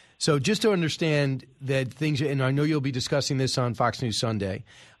 So just to understand that things, and I know you'll be discussing this on Fox News Sunday,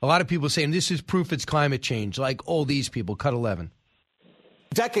 a lot of people saying this is proof it's climate change, like all these people, cut 11.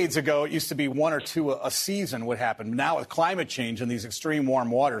 Decades ago, it used to be 1 or 2 a season would happen. Now with climate change and these extreme warm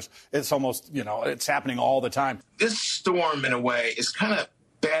waters, it's almost, you know, it's happening all the time. This storm, in a way, is kind of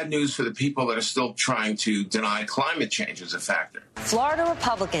bad news for the people that are still trying to deny climate change as a factor. Florida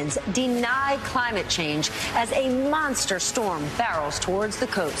Republicans deny climate change as a monster storm barrels towards the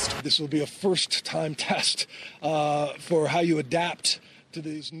coast. This will be a first-time test for how you adapt to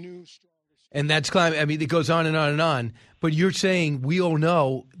these new storms. And that's climate. I mean, it goes on and on and on. But you're saying we all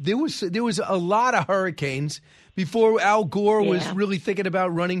know there was a lot of hurricanes before Al Gore was really thinking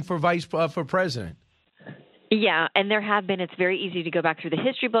about running for for president. Yeah, and there have been. It's very easy to go back through the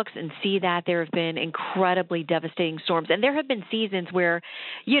history books and see that there have been incredibly devastating storms. And there have been seasons where,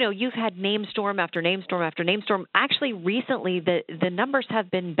 you know, you've had name storm after name storm after name storm. Actually, recently, the numbers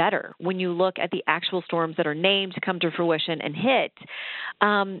have been better when you look at the actual storms that are named, come to fruition, and hit.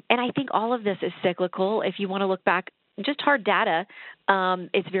 And I think all of this is cyclical. If you want to look back, just hard data,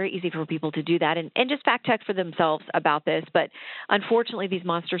 it's very easy for people to do that and just fact check for themselves about this. But unfortunately, these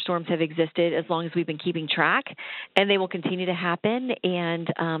monster storms have existed as long as we've been keeping track, and they will continue to happen.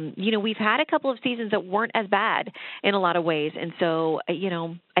 And, you know, we've had a couple of seasons that weren't as bad in a lot of ways. And so, you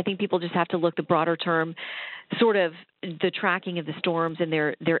know, I think people just have to look the broader term, sort of the tracking of the storms and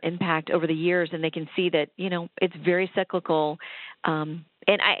their impact over the years, and they can see that, you know, it's very cyclical.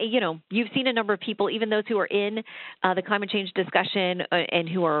 And you know, you've seen a number of people, even those who are in the climate change discussion and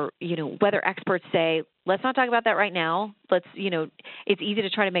who are, you know, weather experts say, let's not talk about that right now. Let's, you know, it's easy to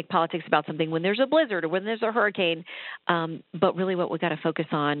try to make politics about something when there's a blizzard or when there's a hurricane. But really what we've got to focus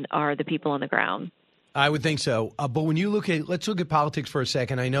on are the people on the ground. I would think so. But when you let's look at politics for a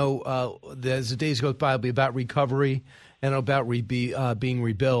second. I know as the days go by, it'll be about recovery and about being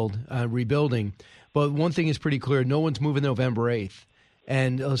rebuilding. But one thing is pretty clear. No one's moving November 8th.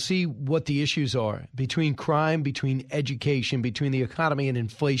 And let's see what the issues are between crime, between education, between the economy and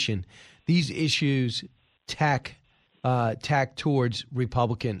inflation. These issues, tech, tacked towards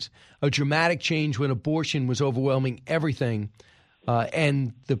Republicans. A dramatic change when abortion was overwhelming everything,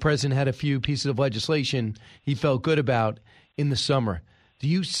 and the president had a few pieces of legislation he felt good about in the summer. Do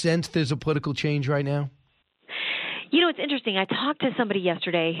you sense there's a political change right now? You know, it's interesting. I talked to somebody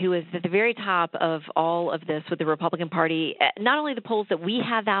yesterday who is at the very top of all of this with the Republican Party. Not only the polls that we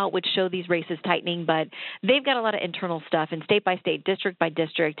have out, which show these races tightening, but they've got a lot of internal stuff in state by state, district by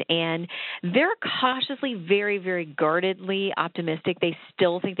district, and they're cautiously, very, very guardedly optimistic. They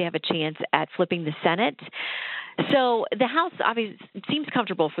still think they have a chance at flipping the Senate. So the House obviously seems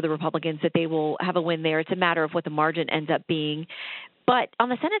comfortable for the Republicans that they will have a win there. It's a matter of what the margin ends up being. But on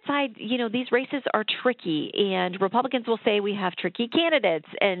the Senate side, you know, these races are tricky, and Republicans will say we have tricky candidates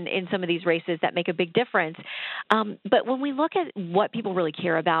in some of these races that make a big difference. But when we look at what people really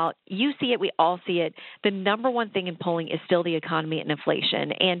care about, you see it, we all see it. The number one thing in polling is still the economy and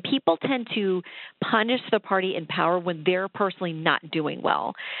inflation, and people tend to punish the party in power when they're personally not doing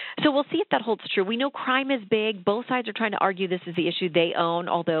well. So we'll see if that holds true. We know crime is big. Both sides are trying to argue this is the issue they own,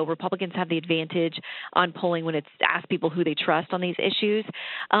 although Republicans have the advantage on polling when it's asked people who they trust on these issues.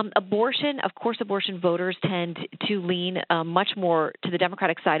 Abortion, of course, abortion voters tend to lean much more to the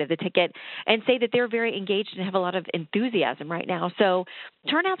Democratic side of the ticket and say that they're very engaged and have a lot of enthusiasm right now. So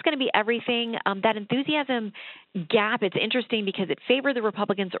turnout's going to be everything. That enthusiasm gap, it's interesting because it favored the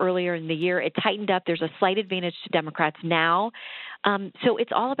Republicans earlier in the year. It tightened up. There's a slight advantage to Democrats now. So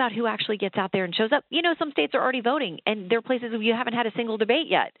it's all about who actually gets out there and shows up. You know, some states are already voting, and there are places where you haven't had a single debate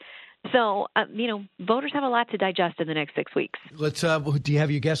yet. So, you know, voters have a lot to digest in the next 6 weeks. Let's. Do you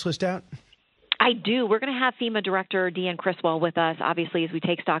have your guest list out? I do. We're going to have FEMA Director Deanne Criswell with us, obviously, as we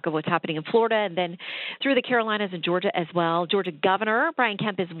take stock of what's happening in Florida and then through the Carolinas and Georgia as well. Georgia Governor Brian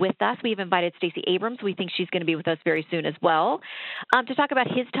Kemp is with us. We've invited Stacey Abrams. We think she's going to be with us very soon as well to talk about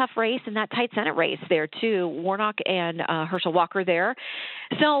his tough race and that tight Senate race there, too. Warnock and Herschel Walker there.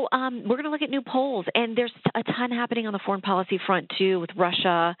 So we're going to look at new polls, and there's a ton happening on the foreign policy front, too, with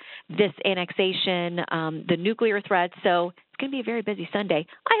Russia, this annexation, the nuclear threat. So it's going to be a very busy Sunday.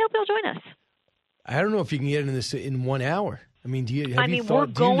 I hope you'll join us. I don't know if you can get into this in 1 hour. I mean, do you know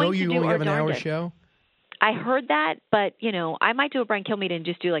you only have an hour show? I heard that, but, you know, I might do a Brian Kilmeade and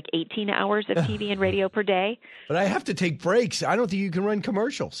just do like 18 hours of TV and radio per day. But I have to take breaks. I don't think you can run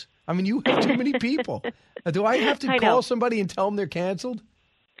commercials. I mean, you have too many people. Do I have to call somebody and tell them they're canceled?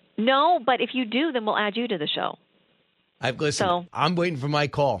 No, but if you do, then we'll add you to the show. Listen, I'm waiting for my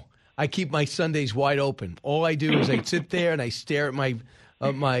call. I keep my Sundays wide open. All I do is I sit there and I stare at my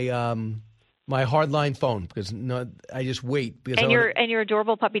hardline phone because I just wait. Because and your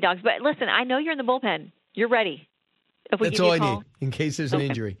adorable puppy dogs. But listen, I know you're in the bullpen. You're ready. That's all I need in case there's an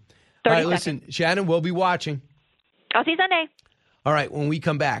injury. All right, listen, Shannon, we'll be watching. I'll see you Sunday. All right, when we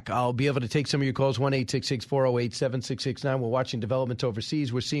come back, I'll be able to take some of your calls, 1-866-408-7669. We're watching developments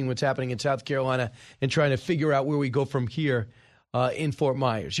overseas. We're seeing what's happening in South Carolina and trying to figure out where we go from here in Fort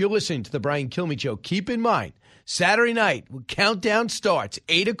Myers. You're listening to The Brian Kilmeade Show. Keep in mind, Saturday night, countdown starts,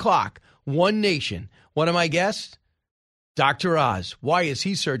 8 o'clock, One Nation. One of my guests, Dr. Oz. Why is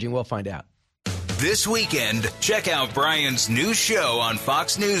he surging? We'll find out. This weekend, check out Brian's new show on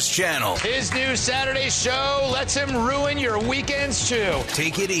Fox News Channel. His new Saturday show lets him ruin your weekends, too.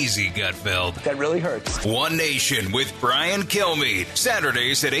 Take it easy, Gutfeld. That really hurts. One Nation with Brian Kilmeade.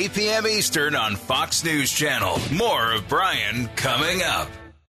 Saturdays at 8 p.m. Eastern on Fox News Channel. More of Brian coming up.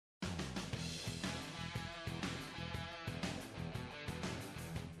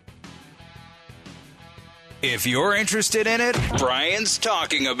 If you're interested in it, Brian's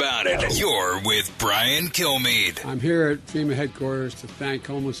talking about it. You're with Brian Kilmeade. I'm here at FEMA headquarters to thank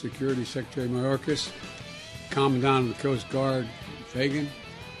Homeland Security Secretary Mayorkas, Commandant of the Coast Guard Fagan,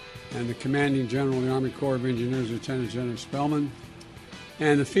 and the Commanding General of the Army Corps of Engineers, Lieutenant General Spellman,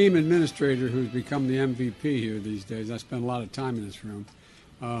 and the FEMA administrator who's become the MVP here these days. I spend a lot of time in this room,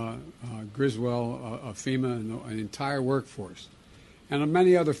 Griswold of FEMA and the entire workforce, and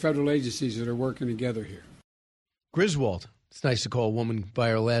many other federal agencies that are working together here. Griswold. It's nice to call a woman by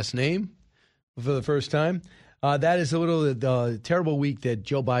her last name for the first time. That is a little terrible week that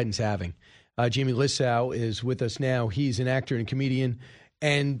Joe Biden's having. Jamie Lissow is with us now. He's an actor and comedian,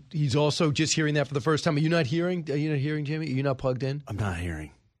 and he's also just hearing that for the first time. Are you not hearing? Are you not hearing, Jamie? Are you not plugged in? I'm not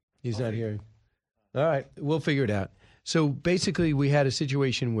hearing. He's not hearing. All right. We'll figure it out. So basically we had a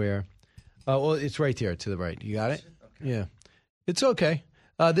situation where well, it's right there to the right. You got it? Okay. Yeah. It's okay.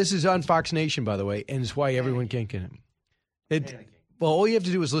 This is on Fox Nation, by the way, and it's why everyone can't get it. Well, all you have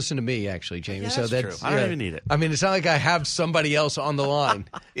to do is listen to me, actually, Jamie. Yeah, so that's true. I don't even need it. I mean, it's not like I have somebody else on the line.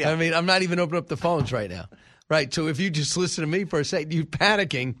 Yeah. I mean, I'm not even opening up the phones right now. Right. So if you just listen to me for a second, you're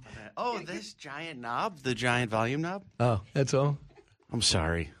panicking. Oh, this giant knob, the giant volume knob? Oh, that's all? I'm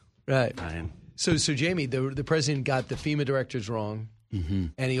sorry. Right. Ryan. So Jamie, the president got the FEMA directors wrong,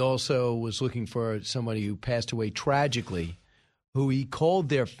 and he also was looking for somebody who passed away tragically, who he called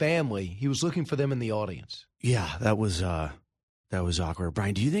their family. He was looking for them in the audience. Yeah, that was awkward.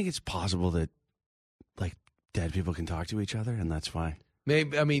 Brian, do you think it's possible that like dead people can talk to each other, and that's why?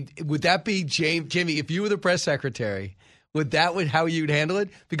 Maybe. I mean, would that be Jimmy? If you were the press secretary, would how you'd handle it?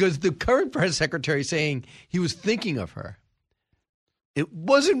 Because the current press secretary is saying he was thinking of her. It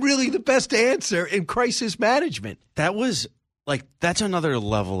wasn't really the best answer in crisis management. That was that's another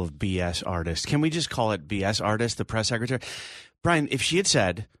level of BS artist. Can we just call it BS artist? The press secretary, Brian. If she had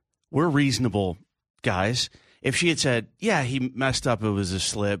said, "We're reasonable guys." If she had said, yeah, he messed up, it was a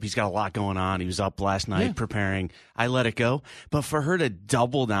slip, he's got a lot going on, he was up last night preparing, I let it go. But for her to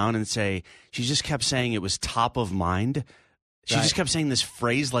double down and say, she just kept saying it was top of mind. She just kept saying this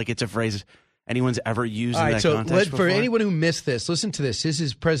phrase like it's a phrase anyone's ever used in that context before. For anyone who missed this, listen to this. This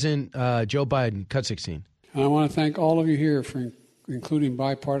is President Joe Biden, cut 16. And I want to thank all of you here for including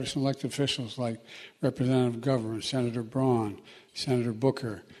bipartisan elected officials like Representative Governor, Senator Braun, Senator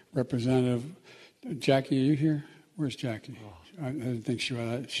Booker, Representative Jackie, are you here? Where's Jackie? I didn't think she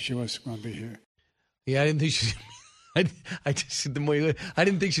was going to be here. Yeah, I didn't think she. I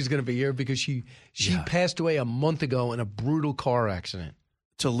didn't think she was going to be here because she passed away a month ago in a brutal car accident.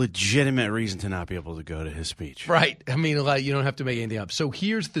 It's a legitimate reason to not be able to go to his speech. Right. I mean, you don't have to make anything up. So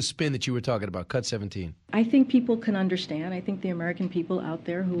here's the spin that you were talking about. Cut 17. I think people can understand. I think the American people out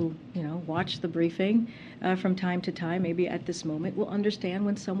there who, watch the briefing from time to time, maybe at this moment, will understand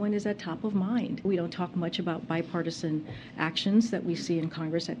when someone is at top of mind. We don't talk much about bipartisan actions that we see in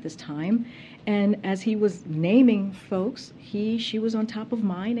Congress at this time. And as he was naming folks, she was on top of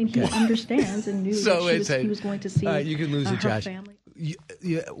mind, and he understands and knew that he was going to see you can lose her it, Josh. family.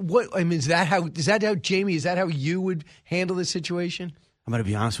 Is that how Jamie? Is that how you would handle this situation? I'm going to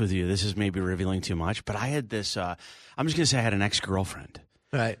be honest with you. This is maybe revealing too much, but I had this. I'm just going to say I had an ex-girlfriend,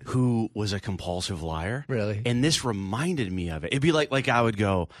 right, who was a compulsive liar. Really, and this reminded me of it. It'd be like I would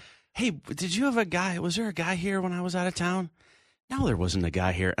go, "Hey, did you have a guy? Was there a guy here when I was out of town?" No, there wasn't a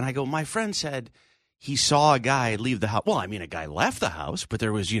guy here. And I go, my friend said he saw a guy leave the house. Well, I mean, a guy left the house, but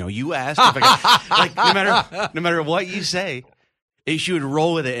there was, you asked if a guy, no matter what you say. She would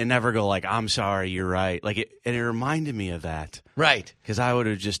roll with it and never go like, "I'm sorry, you're right." Like it reminded me of that, right? Because I would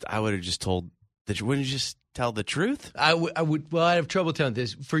have just told that. Wouldn't you just tell the truth? I would. Well, I have trouble telling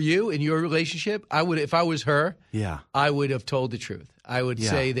this for you in your relationship. I would, if I was her. Yeah, I would have told the truth. I would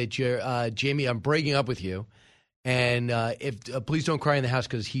say that you're Jamie. I'm breaking up with you, and please don't cry in the house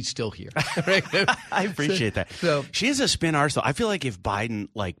because he's still here. I appreciate that. So she has a spin arse though. I feel like if Biden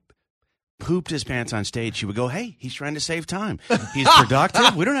pooped his pants on stage, she would go, "Hey, he's trying to save time. He's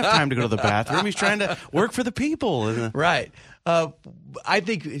productive. We don't have time to go to the bathroom. He's trying to work for the people." Right. I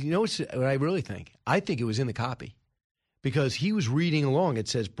think, what I really think? I think it was in the copy because he was reading along. It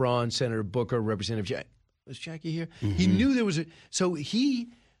says Braun, Senator Booker, Representative was Jackie here? Mm-hmm. He knew there was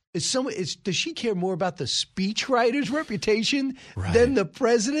does she care more about the speechwriter's reputation than the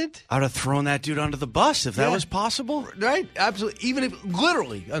president? I would have thrown that dude onto the bus if that was possible. Right? Absolutely. Even if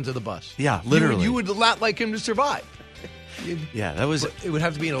literally onto the bus. Yeah, literally. You would not like him to survive. Yeah, that was. It would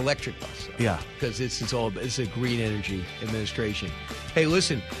have to be an electric bus. Yeah, because it's a green energy administration. Hey,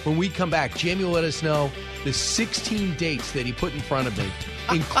 listen, when we come back, Jamie will let us know the 16 dates that he put in front of me,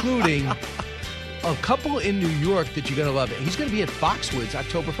 including a couple in New York that you're going to love. He's going to be at Foxwoods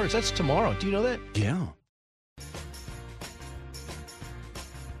October 1st. That's tomorrow. Do you know that? Yeah.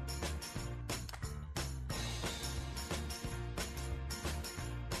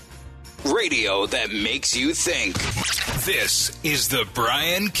 Radio that makes you think. This is the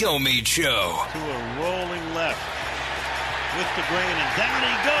Brian Kilmeade Show. To a rolling left with the grain, and down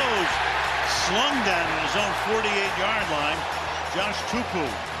he goes. Slung down in his own 48-yard line. Josh Tupou.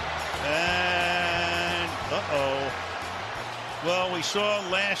 And, well, we saw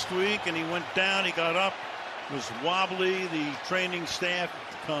last week, and he went down, he got up, was wobbly. The training staff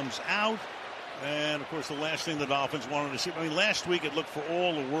comes out. And, of course, the last thing the Dolphins wanted to see. I mean, last week it looked for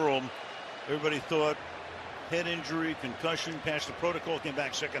all the world. Everybody thought head injury, concussion, passed the protocol, came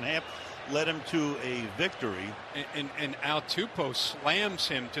back second half, led him to a victory. And Al Tupou slams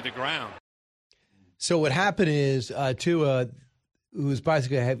him to the ground. So what happened is, Tua who's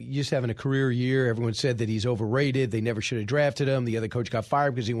basically just having a career year. Everyone said that he's overrated. They never should have drafted him. The other coach got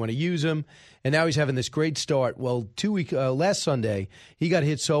fired because he wanted to use him. And now he's having this great start. Well, last Sunday, he got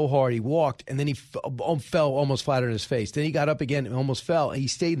hit so hard he walked, and then he fell almost flat on his face. Then he got up again and almost fell. He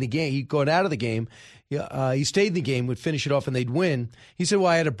stayed in the game. He got out of the game. He stayed in the game, would finish it off, and they'd win. He said, well,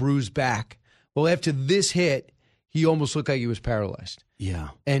 I had a bruised back. Well, after this hit, he almost looked like he was paralyzed. Yeah.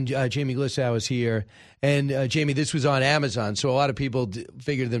 And Jamie Glissow is here. And, Jamie, this was on Amazon, so a lot of people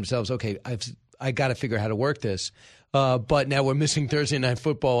figured to themselves, okay, I got to figure out how to work this. But now we're missing Thursday Night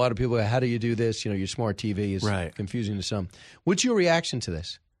Football. A lot of people go, how do you do this? Your smart TV is confusing to some. What's your reaction to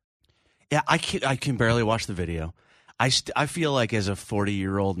this? Yeah, I can barely watch the video. I feel like as a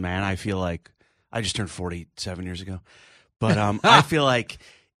 40-year-old man, I feel like I just turned 47 years ago. But I feel like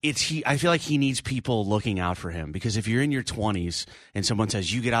I feel like he needs people looking out for him, because if you're in your 20s and someone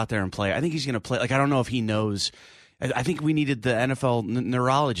says you get out there and play, I think he's going to play. Like, I don't know if he knows. I think we needed the NFL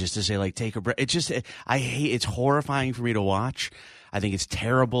neurologist to say, like, take a break. It's just it's horrifying for me to watch. I think it's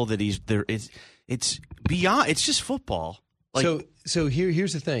terrible that he's there. It's beyond. It's just football. Like, so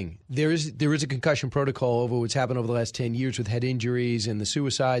here's the thing. There is a concussion protocol over what's happened over the last 10 years with head injuries and the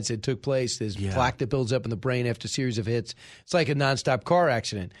suicides that took place. There's plaque that builds up in the brain after a series of hits. It's like a nonstop car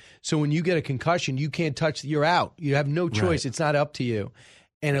accident. So when you get a concussion, you can't touch. You're out. You have no choice. Right. It's not up to you.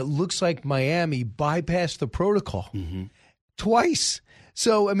 And it looks like Miami bypassed the protocol twice.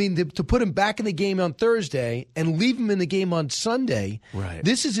 So, I mean, to put him back in the game on Thursday and leave him in the game on Sunday,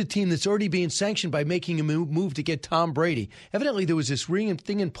 this is a team that's already being sanctioned by making a move to get Tom Brady. Evidently, there was this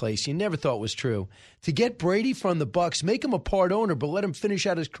thing in place you never thought was true. To get Brady from the Bucs, make him a part owner, but let him finish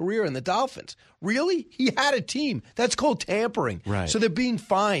out his career in the Dolphins. Really? He had a team. That's called tampering. Right. So they're being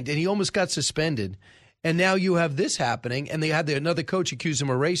fined, and he almost got suspended. And now you have this happening, and they had another coach accuse him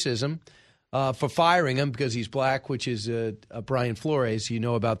of racism. For firing him because he's black, which is Brian Flores. You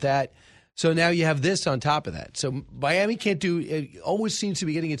know about that. So now you have this on top of that. So Miami it always seems to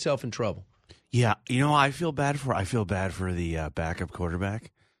be getting itself in trouble. Yeah. I feel bad for the backup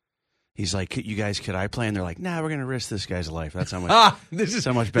quarterback. He's like, you guys, could I play? And they're like, nah, we're going to risk this guy's life. That's how much. This is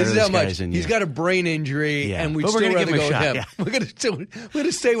so much better. This guy's in He's got a brain injury, and we're still going to give him a shot. Him. Yeah. We're going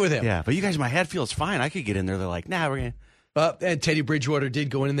to stay with him. Yeah, but you guys, my head feels fine. I could get in there. They're like, nah, we're going to. And Teddy Bridgewater did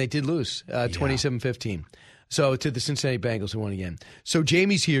go in, and they did lose 27-15. So to the Cincinnati Bengals, who won again. So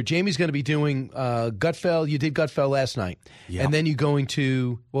Jamie's here. Jamie's going to be doing Gutfeld. You did Gutfeld last night. Yep. And then you're going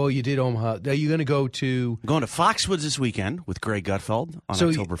to, you did Omaha. Are you going to go to? I'm going to Foxwoods this weekend with Greg Gutfeld on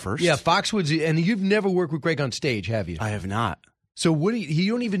October 1st. Yeah, Foxwoods. And you've never worked with Greg on stage, have you? I have not. So what you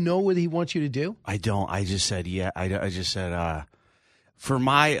don't even know what he wants you to do? I don't. I just said, I just said, for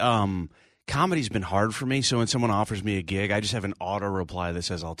my comedy's been hard for me, so when someone offers me a gig, I just have an auto reply that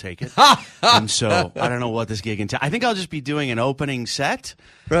says I'll take it. And so I don't know what this gig entails. I think I'll just be doing an opening set,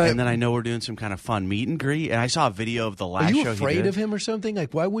 and then I know we're doing some kind of fun meet and greet. And I saw a video of the last show he did. Are you afraid of him or something?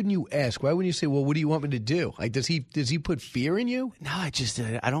 Like, why wouldn't you ask? Why wouldn't you say, well, what do you want me to do? Like, does he put fear in you? No, I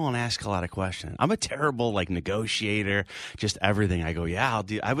don't want to ask a lot of questions. I'm a terrible negotiator. Just everything. I go, yeah, I'll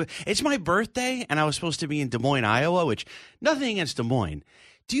do. It's my birthday, and I was supposed to be in Des Moines, Iowa, which nothing against Des Moines.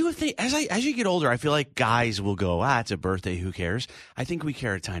 Do you think, as you get older, I feel like guys will go, it's a birthday, who cares? I think we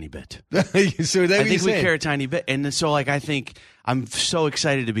care a tiny bit. So I think we care a tiny bit. And so, I think I'm so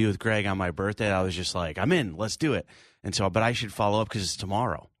excited to be with Greg on my birthday. I was just like, I'm in, let's do it. And so, but I should follow up because it's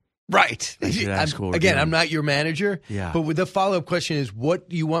tomorrow. Right. I'm not your manager. Yeah. But the follow-up question is, what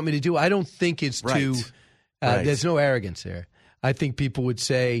do you want me to do? I don't think it's there's no arrogance there. I think people would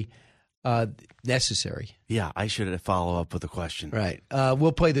say, necessary. Yeah, I should follow up with a question. Right.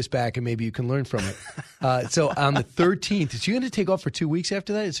 We'll play this back, and maybe you can learn from it. So on the 13th, is you going to take off for 2 weeks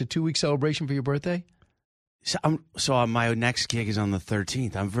after that? It's a 2-week celebration for your birthday? So my next gig is on the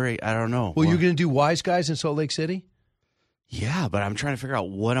 13th. I don't know. Well, you're going to do Wise Guys in Salt Lake City? Yeah, but I'm trying to figure out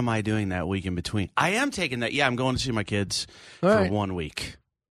what am I doing that week in between. I am taking that. Yeah, I'm going to see my kids for 1 week.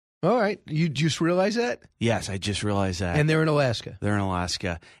 All right. You just realized that? Yes, I just realized that. And they're in Alaska.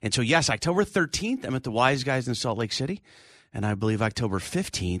 And so, yes, October 13th, I'm at the Wise Guys in Salt Lake City. And I believe October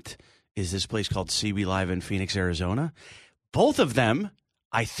 15th is this place called CB Live in Phoenix, Arizona. Both of them,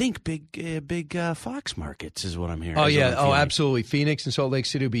 I think, big Fox markets is what I'm hearing. Oh, yeah. Oh, absolutely. Phoenix and Salt Lake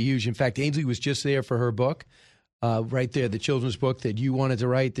City will be huge. In fact, Ainsley was just there for her book. Right there, the children's book that you wanted to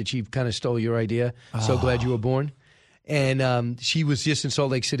write, that she kind of stole your idea. So glad you were born. And she was just in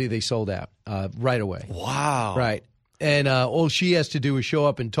Salt Lake City. They sold out right away. Wow. Right. And all she has to do is show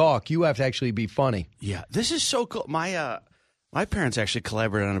up and talk. You have to actually be funny. Yeah. This is so cool. My parents actually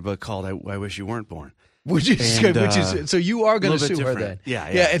collaborated on a book called I Wish You Weren't Born. Which is so you are going to sue her then. Yeah.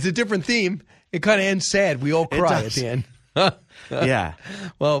 It's a different theme. It kind of ends sad. We all cry at the end. Yeah.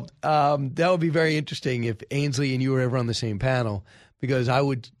 Well, that would be very interesting if Ainsley and you were ever on the same panel, because I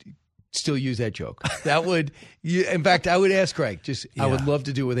would still use that joke. That would, in fact, I would ask Greg. I would love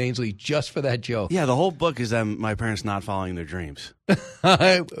to do it with Ainsley just for that joke. Yeah, the whole book is my parents not following their dreams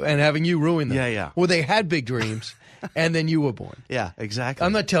and having you ruin them. Yeah. Well, they had big dreams, and then you were born. Yeah, exactly.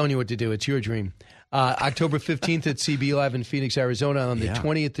 I'm not telling you what to do. It's your dream. October 15th at CB Live in Phoenix, Arizona. On the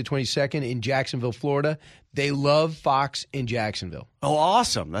 20th to 22nd in Jacksonville, Florida. They love Fox in Jacksonville. Oh,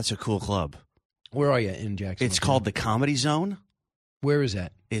 awesome. That's a cool club. Where are you in Jacksonville? It's called the Comedy Zone. Where is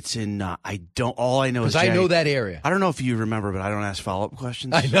that? It's in, all I know is because I know that area. I don't know if you remember, but I don't ask follow-up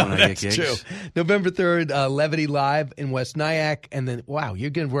questions. I know, when that's I get gigs. true. November 3rd, Levity Live in West Nyack. And then, wow, you're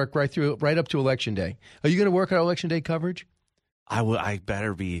going to work right up to Election Day. Are you going to work on Election Day coverage? I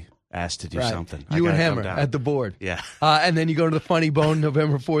better be asked to do something. You and Hammer at the board. Yeah. And then you go to the Funny Bone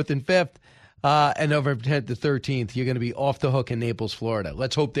November 4th and 5th. And November 10th to 13th, you're going to be off the hook in Naples, Florida.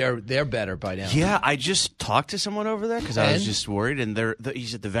 Let's hope they're better by now. Yeah, I just talked to someone over there because I was just worried, and he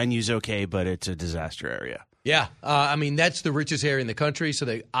said the venue's okay, but it's a disaster area. Yeah, I mean, that's the richest area in the country, so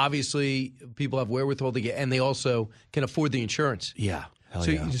they obviously people have wherewithal to get, and they also can afford the insurance. Yeah,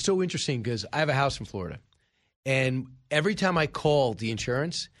 It's so interesting because I have a house in Florida, and every time I call the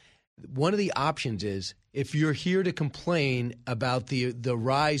insurance, one of the options is, if you're here to complain about the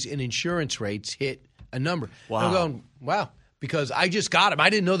rise in insurance rates, hit a number. Wow. I'm going, wow, because I just got them. I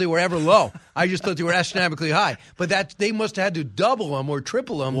didn't know they were ever low. I just thought they were astronomically high. But they must have had to double them or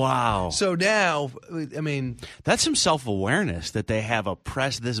triple them. Wow. So now, I mean, that's some self-awareness that they have a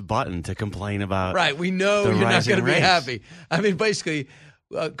press this button to complain about. Right. We know you're not going to be happy. I mean, basically,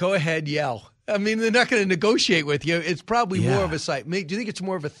 go ahead, yell. I mean, they're not going to negotiate with you. It's probably more of a site. Do you think it's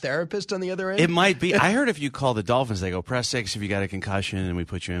more of a therapist on the other end? It might be. I heard if you call the Dolphins, they go, press 6 if you got a concussion and we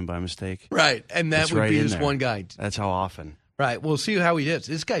put you in by mistake. Right. And that would be this one guy. That's how often. Right. We'll see how he does.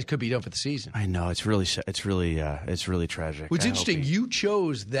 This guy could be done for the season. I know. It's really tragic. What's interesting, you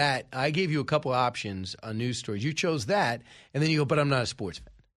chose that. I gave you a couple of options on news stories. You chose that, and then you go, but I'm not a sports fan.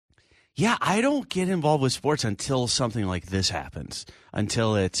 Yeah, I don't get involved with sports until something like this happens.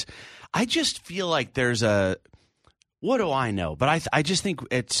 I just feel like there's what do I know? But I just think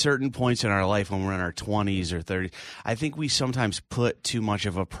at certain points in our life when we're in our 20s or 30s, I think we sometimes put too much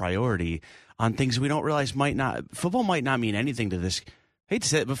of a priority on things we don't realize football might not mean anything to this. I hate to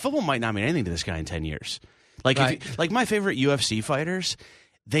say it, but football might not mean anything to this guy in 10 years. Like, like my favorite UFC fighters,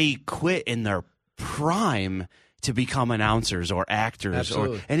 they quit in their prime to become announcers or actors.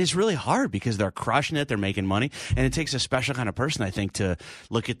 And it's really hard because they're crushing it, they're making money, and it takes a special kind of person, I think, to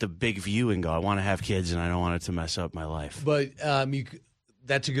look at the big view and go, I want to have kids and I don't want it to mess up my life. But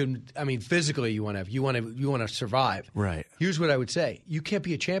that's a good, I mean, physically you want to survive. Right. Here's what I would say. You can't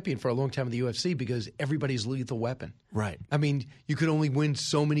be a champion for a long time in the UFC because everybody's lethal weapon. Right. I mean, you could only win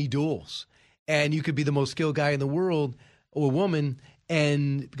so many duels, and you could be the most skilled guy in the world or woman,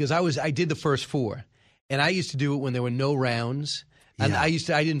 and because I did the first 4. And I used to do it when there were no rounds. And I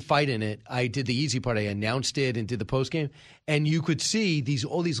didn't fight in it. I did the easy part. I announced it and did the postgame. And you could see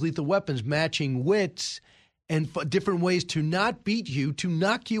all these lethal weapons matching wits and different ways to not beat you, to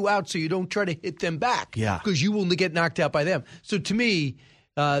knock you out so you don't try to hit them back. Yeah. Because you will get knocked out by them. So to me,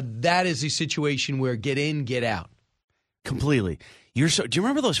 that is a situation where get in, get out. Completely. Do you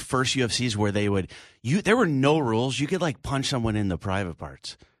remember those first UFCs where there were no rules? You could punch someone in the private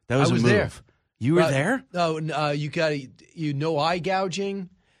parts. That was a move. There. You were there? No, no eye gouging.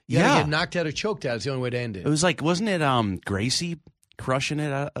 You got to get knocked out or choked out. It's the only way to end it. It was wasn't it Gracie crushing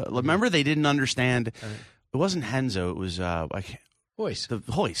it? Remember, they didn't understand. It wasn't Henzo. It was Hoist. The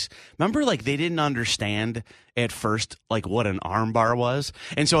Hoist. Remember, they didn't understand at first what an arm bar was,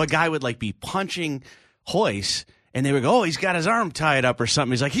 and so a guy would be punching Hoist. And they would go, oh, he's got his arm tied up or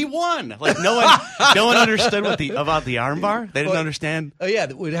something. He's like, he won. No one understood about the arm bar. They didn't understand. Oh, yeah.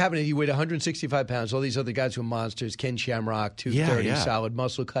 What happened is he weighed 165 pounds. All these other guys were monsters. Ken Shamrock, 230, solid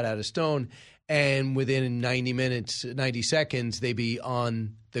muscle cut out of stone. And within 90 seconds, they'd be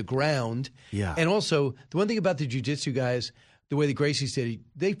on the ground. Yeah. And also, the one thing about the jiu-jitsu guys, the way the Gracies did it,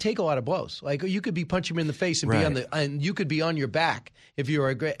 they take a lot of blows. You could be punching him in the face and and you could be on your back if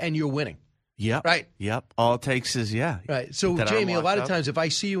and you're winning. Yep. Right. Yep. All it takes is Right. So, Jamie, a lot of times if I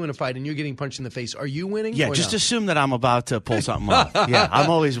see you in a fight and you're getting punched in the face, are you winning? Yeah. Just assume that I'm about to pull something off. Yeah.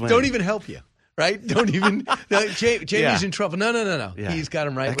 I'm always winning. Don't even help you. Right? Don't even. Jamie's in trouble. No. Yeah. He's got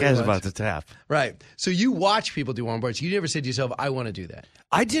him right. That where he guy's wants. about to tap. Right. So you watch people do armbards. You never said to yourself, "I want to do that."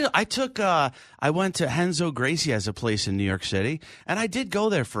 I did. I went to Henzo Gracie as a place in New York City, and I did go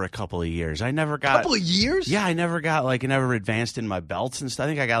there for a couple of years. I never got. Couple of years? Yeah, I never got I never advanced in my belts and stuff. I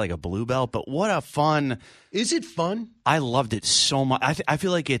think I got like a blue belt, but what a fun. Is it fun? I loved it so much. I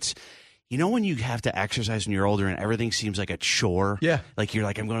feel like it's. You know when you have to exercise when you're older and everything seems like a chore? Yeah. Like you're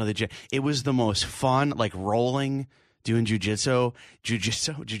like, I'm going to the gym. It was the most fun, like rolling, doing jujitsu.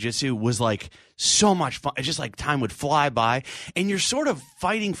 Jujitsu was like so much fun. It's just like time would fly by. And you're sort of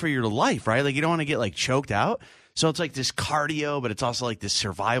fighting for your life, right? Like you don't want to get like choked out. So it's like this cardio, but it's also like this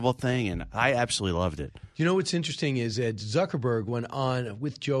survival thing. And I absolutely loved it. You know what's interesting is that Zuckerberg went on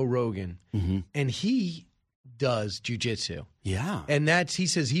with Joe Rogan, and he does jujitsu. Yeah. And he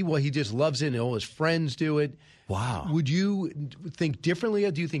says he just loves it and all his friends do it. Wow. Would you think differently?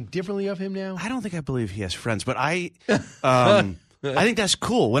 Do you think differently of him now? I don't think I believe he has friends, but I think that's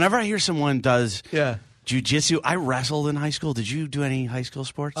cool. Whenever I hear someone does jiu-jitsu, I wrestled in high school. Did you do any high school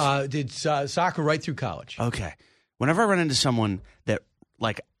sports? Did soccer right through college. Okay. Whenever I run into someone that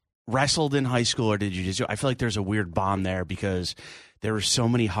like wrestled in high school or did jiu-jitsu, I feel like there's a weird bond there because there were so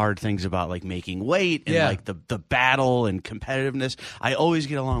many hard things about like making weight and like the battle and competitiveness. I always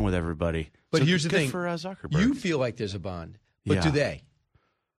get along with everybody. But So here's the good thing: for Zuckerberg. you feel like there's a bond, but Yeah. do they?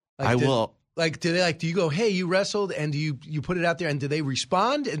 I will. Like, do they do you go, hey, you wrestled, and do you put it out there, and do they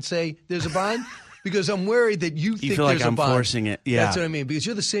respond and say there's a bond? Because I'm worried that you think feel like there's I'm a bond. forcing it. Yeah. That's what I mean. Because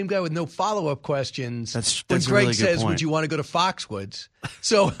you're the same guy with no follow-up questions. That's when a Greg really good says, point. "Would you want to go to Foxwoods?"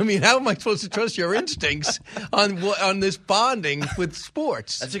 So, I mean, how am I supposed to trust your instincts on this bonding with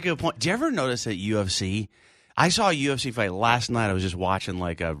sports? That's a good point. Do you ever notice at UFC? I saw a UFC fight last night. I was just watching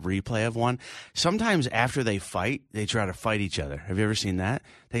like a replay of one. Sometimes after they fight, they try to fight each other. Have you ever seen that?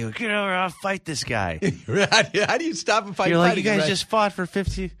 They go, "Get over, I'll fight this guy." How do you stop a fight? You're like, fighting, you guys right? just fought for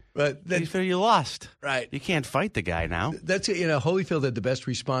 50. But you lost. Right. You can't fight the guy now. That's it. Holyfield had the best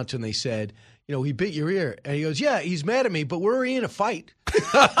response when they said, he bit your ear. And he goes, yeah, he's mad at me, but we're in a fight.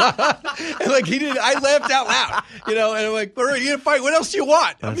 And like he did, I laughed out loud, and I'm like, we're in a fight. What else do you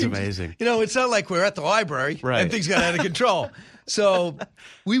want? That's amazing. It's not like we're at the library Right. and things got out of control. So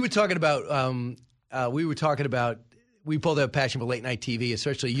we were talking about, we pulled out passion for late night TV,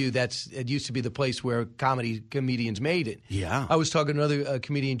 especially you. It used to be the place where comedians made it. Yeah. I was talking to another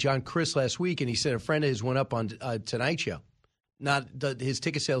comedian, John Chris, last week, and he said a friend of his went up on Tonight Show. His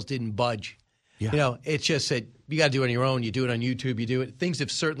ticket sales didn't budge. Yeah. It's just that you got to do it on your own. You do it on YouTube. You do it. Things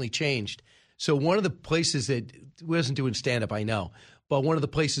have certainly changed. So one of the places that wasn't doing stand-up, I know, but one of the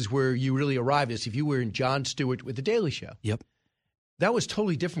places where you really arrived is if you were in Jon Stewart with The Daily Show. Yep. That was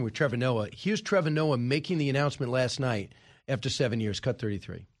totally different with Trevor Noah. Here's Trevor Noah making the announcement last night after 7 years, cut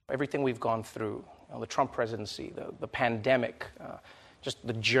 33. Everything we've gone through, the Trump presidency, the pandemic, just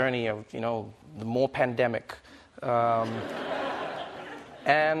the journey of, the more pandemic. And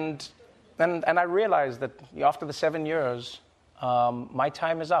I realized that after the 7 years, my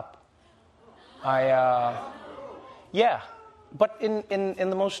time is up. But in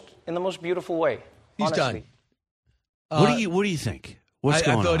the most beautiful way. He's honestly. done. What do you think? What's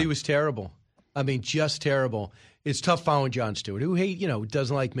going on? I thought he was terrible. I mean, just terrible. It's tough following Jon Stewart, who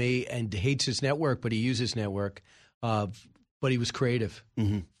doesn't like me and hates his network, but he uses network. But he was creative,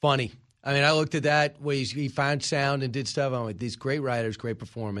 funny. I mean, I looked at that where he found sound and did stuff. I'm like, these great writers, great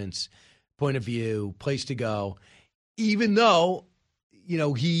performance, point of view, place to go. Even though,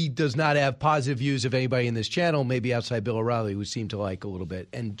 he does not have positive views of anybody in this channel, maybe outside Bill O'Reilly, who seemed to like a little bit,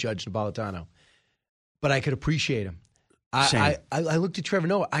 and Judge Napolitano. But I could appreciate him. I looked at Trevor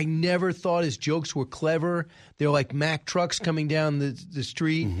Noah. I never thought his jokes were clever. They're like Mack trucks coming down the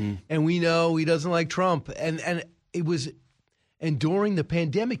street, and we know he doesn't like Trump. And it was, and during the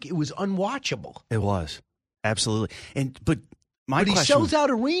pandemic, it was unwatchable. It was. Absolutely. But he sells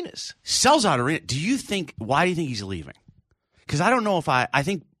out arenas. Sells out arenas. Why do you think he's leaving? Because I don't know I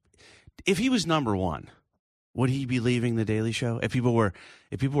think if he was number one, would he be leaving The Daily Show? If people were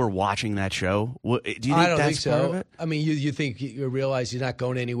watching that show, do you think I don't that's think part so. of it? I mean, you think you realize he's not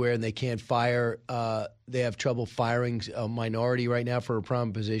going anywhere, and they can't fire. They have trouble firing a minority right now for a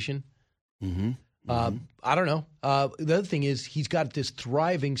prominent position. I don't know. The other thing is he's got this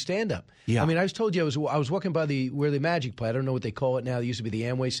thriving stand-up. Yeah. I mean, I just told you I was walking by where the Magic play. I don't know what they call it now. It used to be the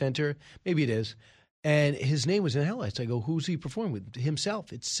Amway Center. Maybe it is. And his name was in highlights. I go, who's he performing with?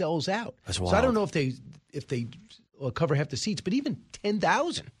 Himself. It sells out. That's So wild. I don't know if they cover half the seats, but even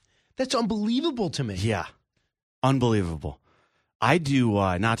 10,000. That's unbelievable to me. Yeah. Unbelievable. I do,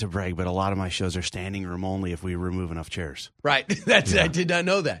 not to brag, but a lot of my shows are standing room only if we remove enough chairs. Right. That's I did not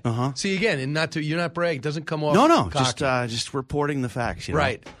know that. Uh-huh. See, again, and you're not bragging. It doesn't come off No, cocky. just reporting the facts. You know?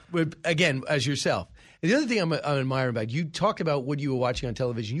 Right. But again, as yourself. And the other thing I'm admiring about you talked about what you were watching on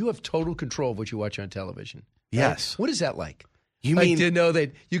television. You have total control of what you watch on television. Right? Yes. What is that like? You like mean to know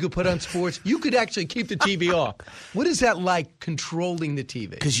that you could put on sports? You could actually keep the TV off. What is that like, controlling the TV?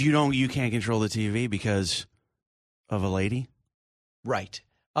 Because you can't control the TV because of a lady? Right.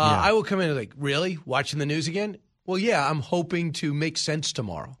 I will come in and like, really? Watching the news again? Well, yeah, I'm hoping to make sense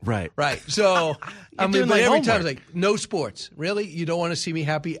tomorrow. Right. Right. So, I mean, doing but my every time homework. it's like, no sports. Really? You don't want to see me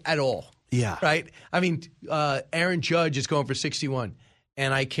happy at all? Yeah. Right? I mean, Aaron Judge is going for 61,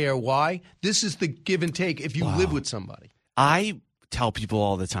 and I care why. This is the give and take if you live with somebody. I tell people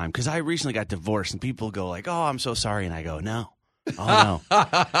all the time, because I recently got divorced, and people go like, oh, I'm so sorry. And I go, no. Oh,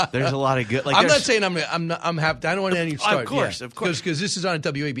 no. There's a lot of good. Like, I'm not saying I'm happy. I don't want any start. Of course. Because this is on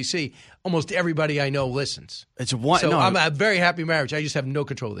WABC. Almost everybody I know listens. It's one. So no, I'm a very happy marriage. I just have no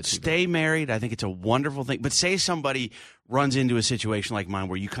control of the TV. Stay married. I think it's a wonderful thing. But say somebody runs into a situation like mine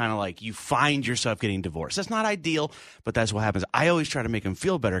where you kind of like you find yourself getting divorced. That's not ideal, but that's what happens. I always try to make them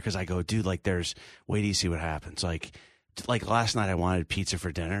feel better because I go, dude, like wait till you see what happens. Like last night I wanted pizza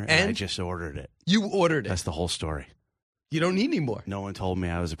for dinner and I just ordered it. You ordered it. That's the whole story. You don't need any more. No one told me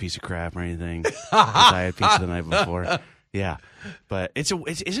I was a piece of crap or anything because I had pizza the night before. Yeah, but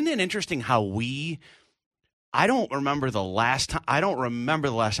isn't it interesting how I don't remember the last time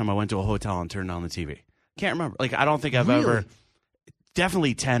I went to a hotel and turned on the TV. Can't remember. Like I don't think I've ever.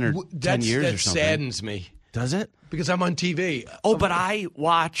 Definitely 10 or 10 years or something. That saddens me. Does it? Because I'm on TV. Oh, but I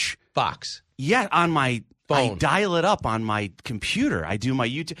watch Fox. Yeah, on my phone. I dial it up on my computer. I do my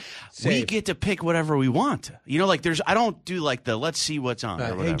YouTube. We get to pick whatever we want. You know, like I don't do like let's see what's on.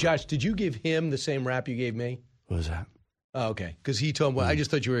 Or hey, Josh, did you give him the same rap you gave me? What was that? Oh, okay. Because he told me, I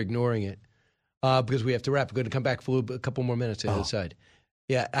just thought you were ignoring it. Because we have to wrap. We're going to come back for a couple more minutes to the other side.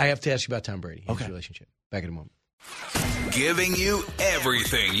 Yeah, I have to ask you about Tom Brady, his relationship. Back in a moment. Giving you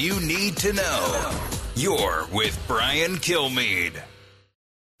everything you need to know. You're with Brian Kilmeade.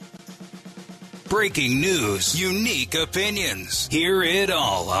 Breaking news, unique opinions. Hear it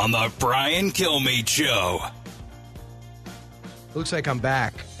all on the Brian Kilmeade Show. Looks like I'm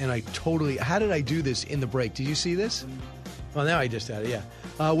back, and how did I do this in the break? Did you see this? Well, now I just had it, yeah.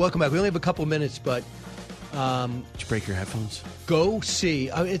 Welcome back. We only have a couple minutes, but... Did you break your headphones? Go see.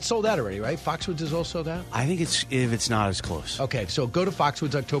 It's sold out already, right? Foxwoods is all sold out? I think if it's not as close. Okay, so go to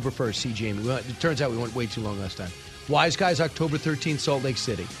Foxwoods October 1st, see Jamie. It turns out we went way too long last time. Wise Guys October 13th, Salt Lake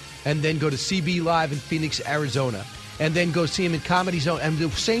City. And then go to CB Live in Phoenix, Arizona. And then go see him in Comedy Zone. And the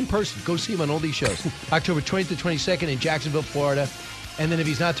same person, go see him on all these shows. October 20th to 22nd in Jacksonville, Florida. And then if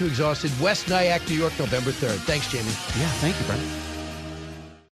he's not too exhausted, West Nyack, New York, November 3rd. Thanks, Jamie. Yeah, thank you, Brian.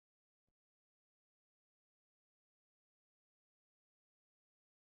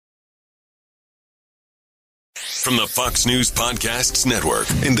 From the Fox News Podcasts Network.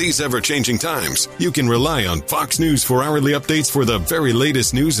 In these ever-changing times, you can rely on Fox News for hourly updates for the very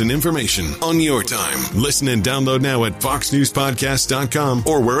latest news and information on your time. Listen and download now at foxnewspodcast.com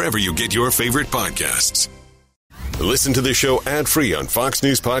or wherever you get your favorite podcasts. Listen to the show ad-free on Fox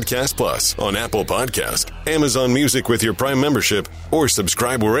News Podcast Plus, on Apple Podcast, Amazon Music with your Prime membership, or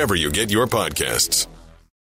subscribe wherever you get your podcasts.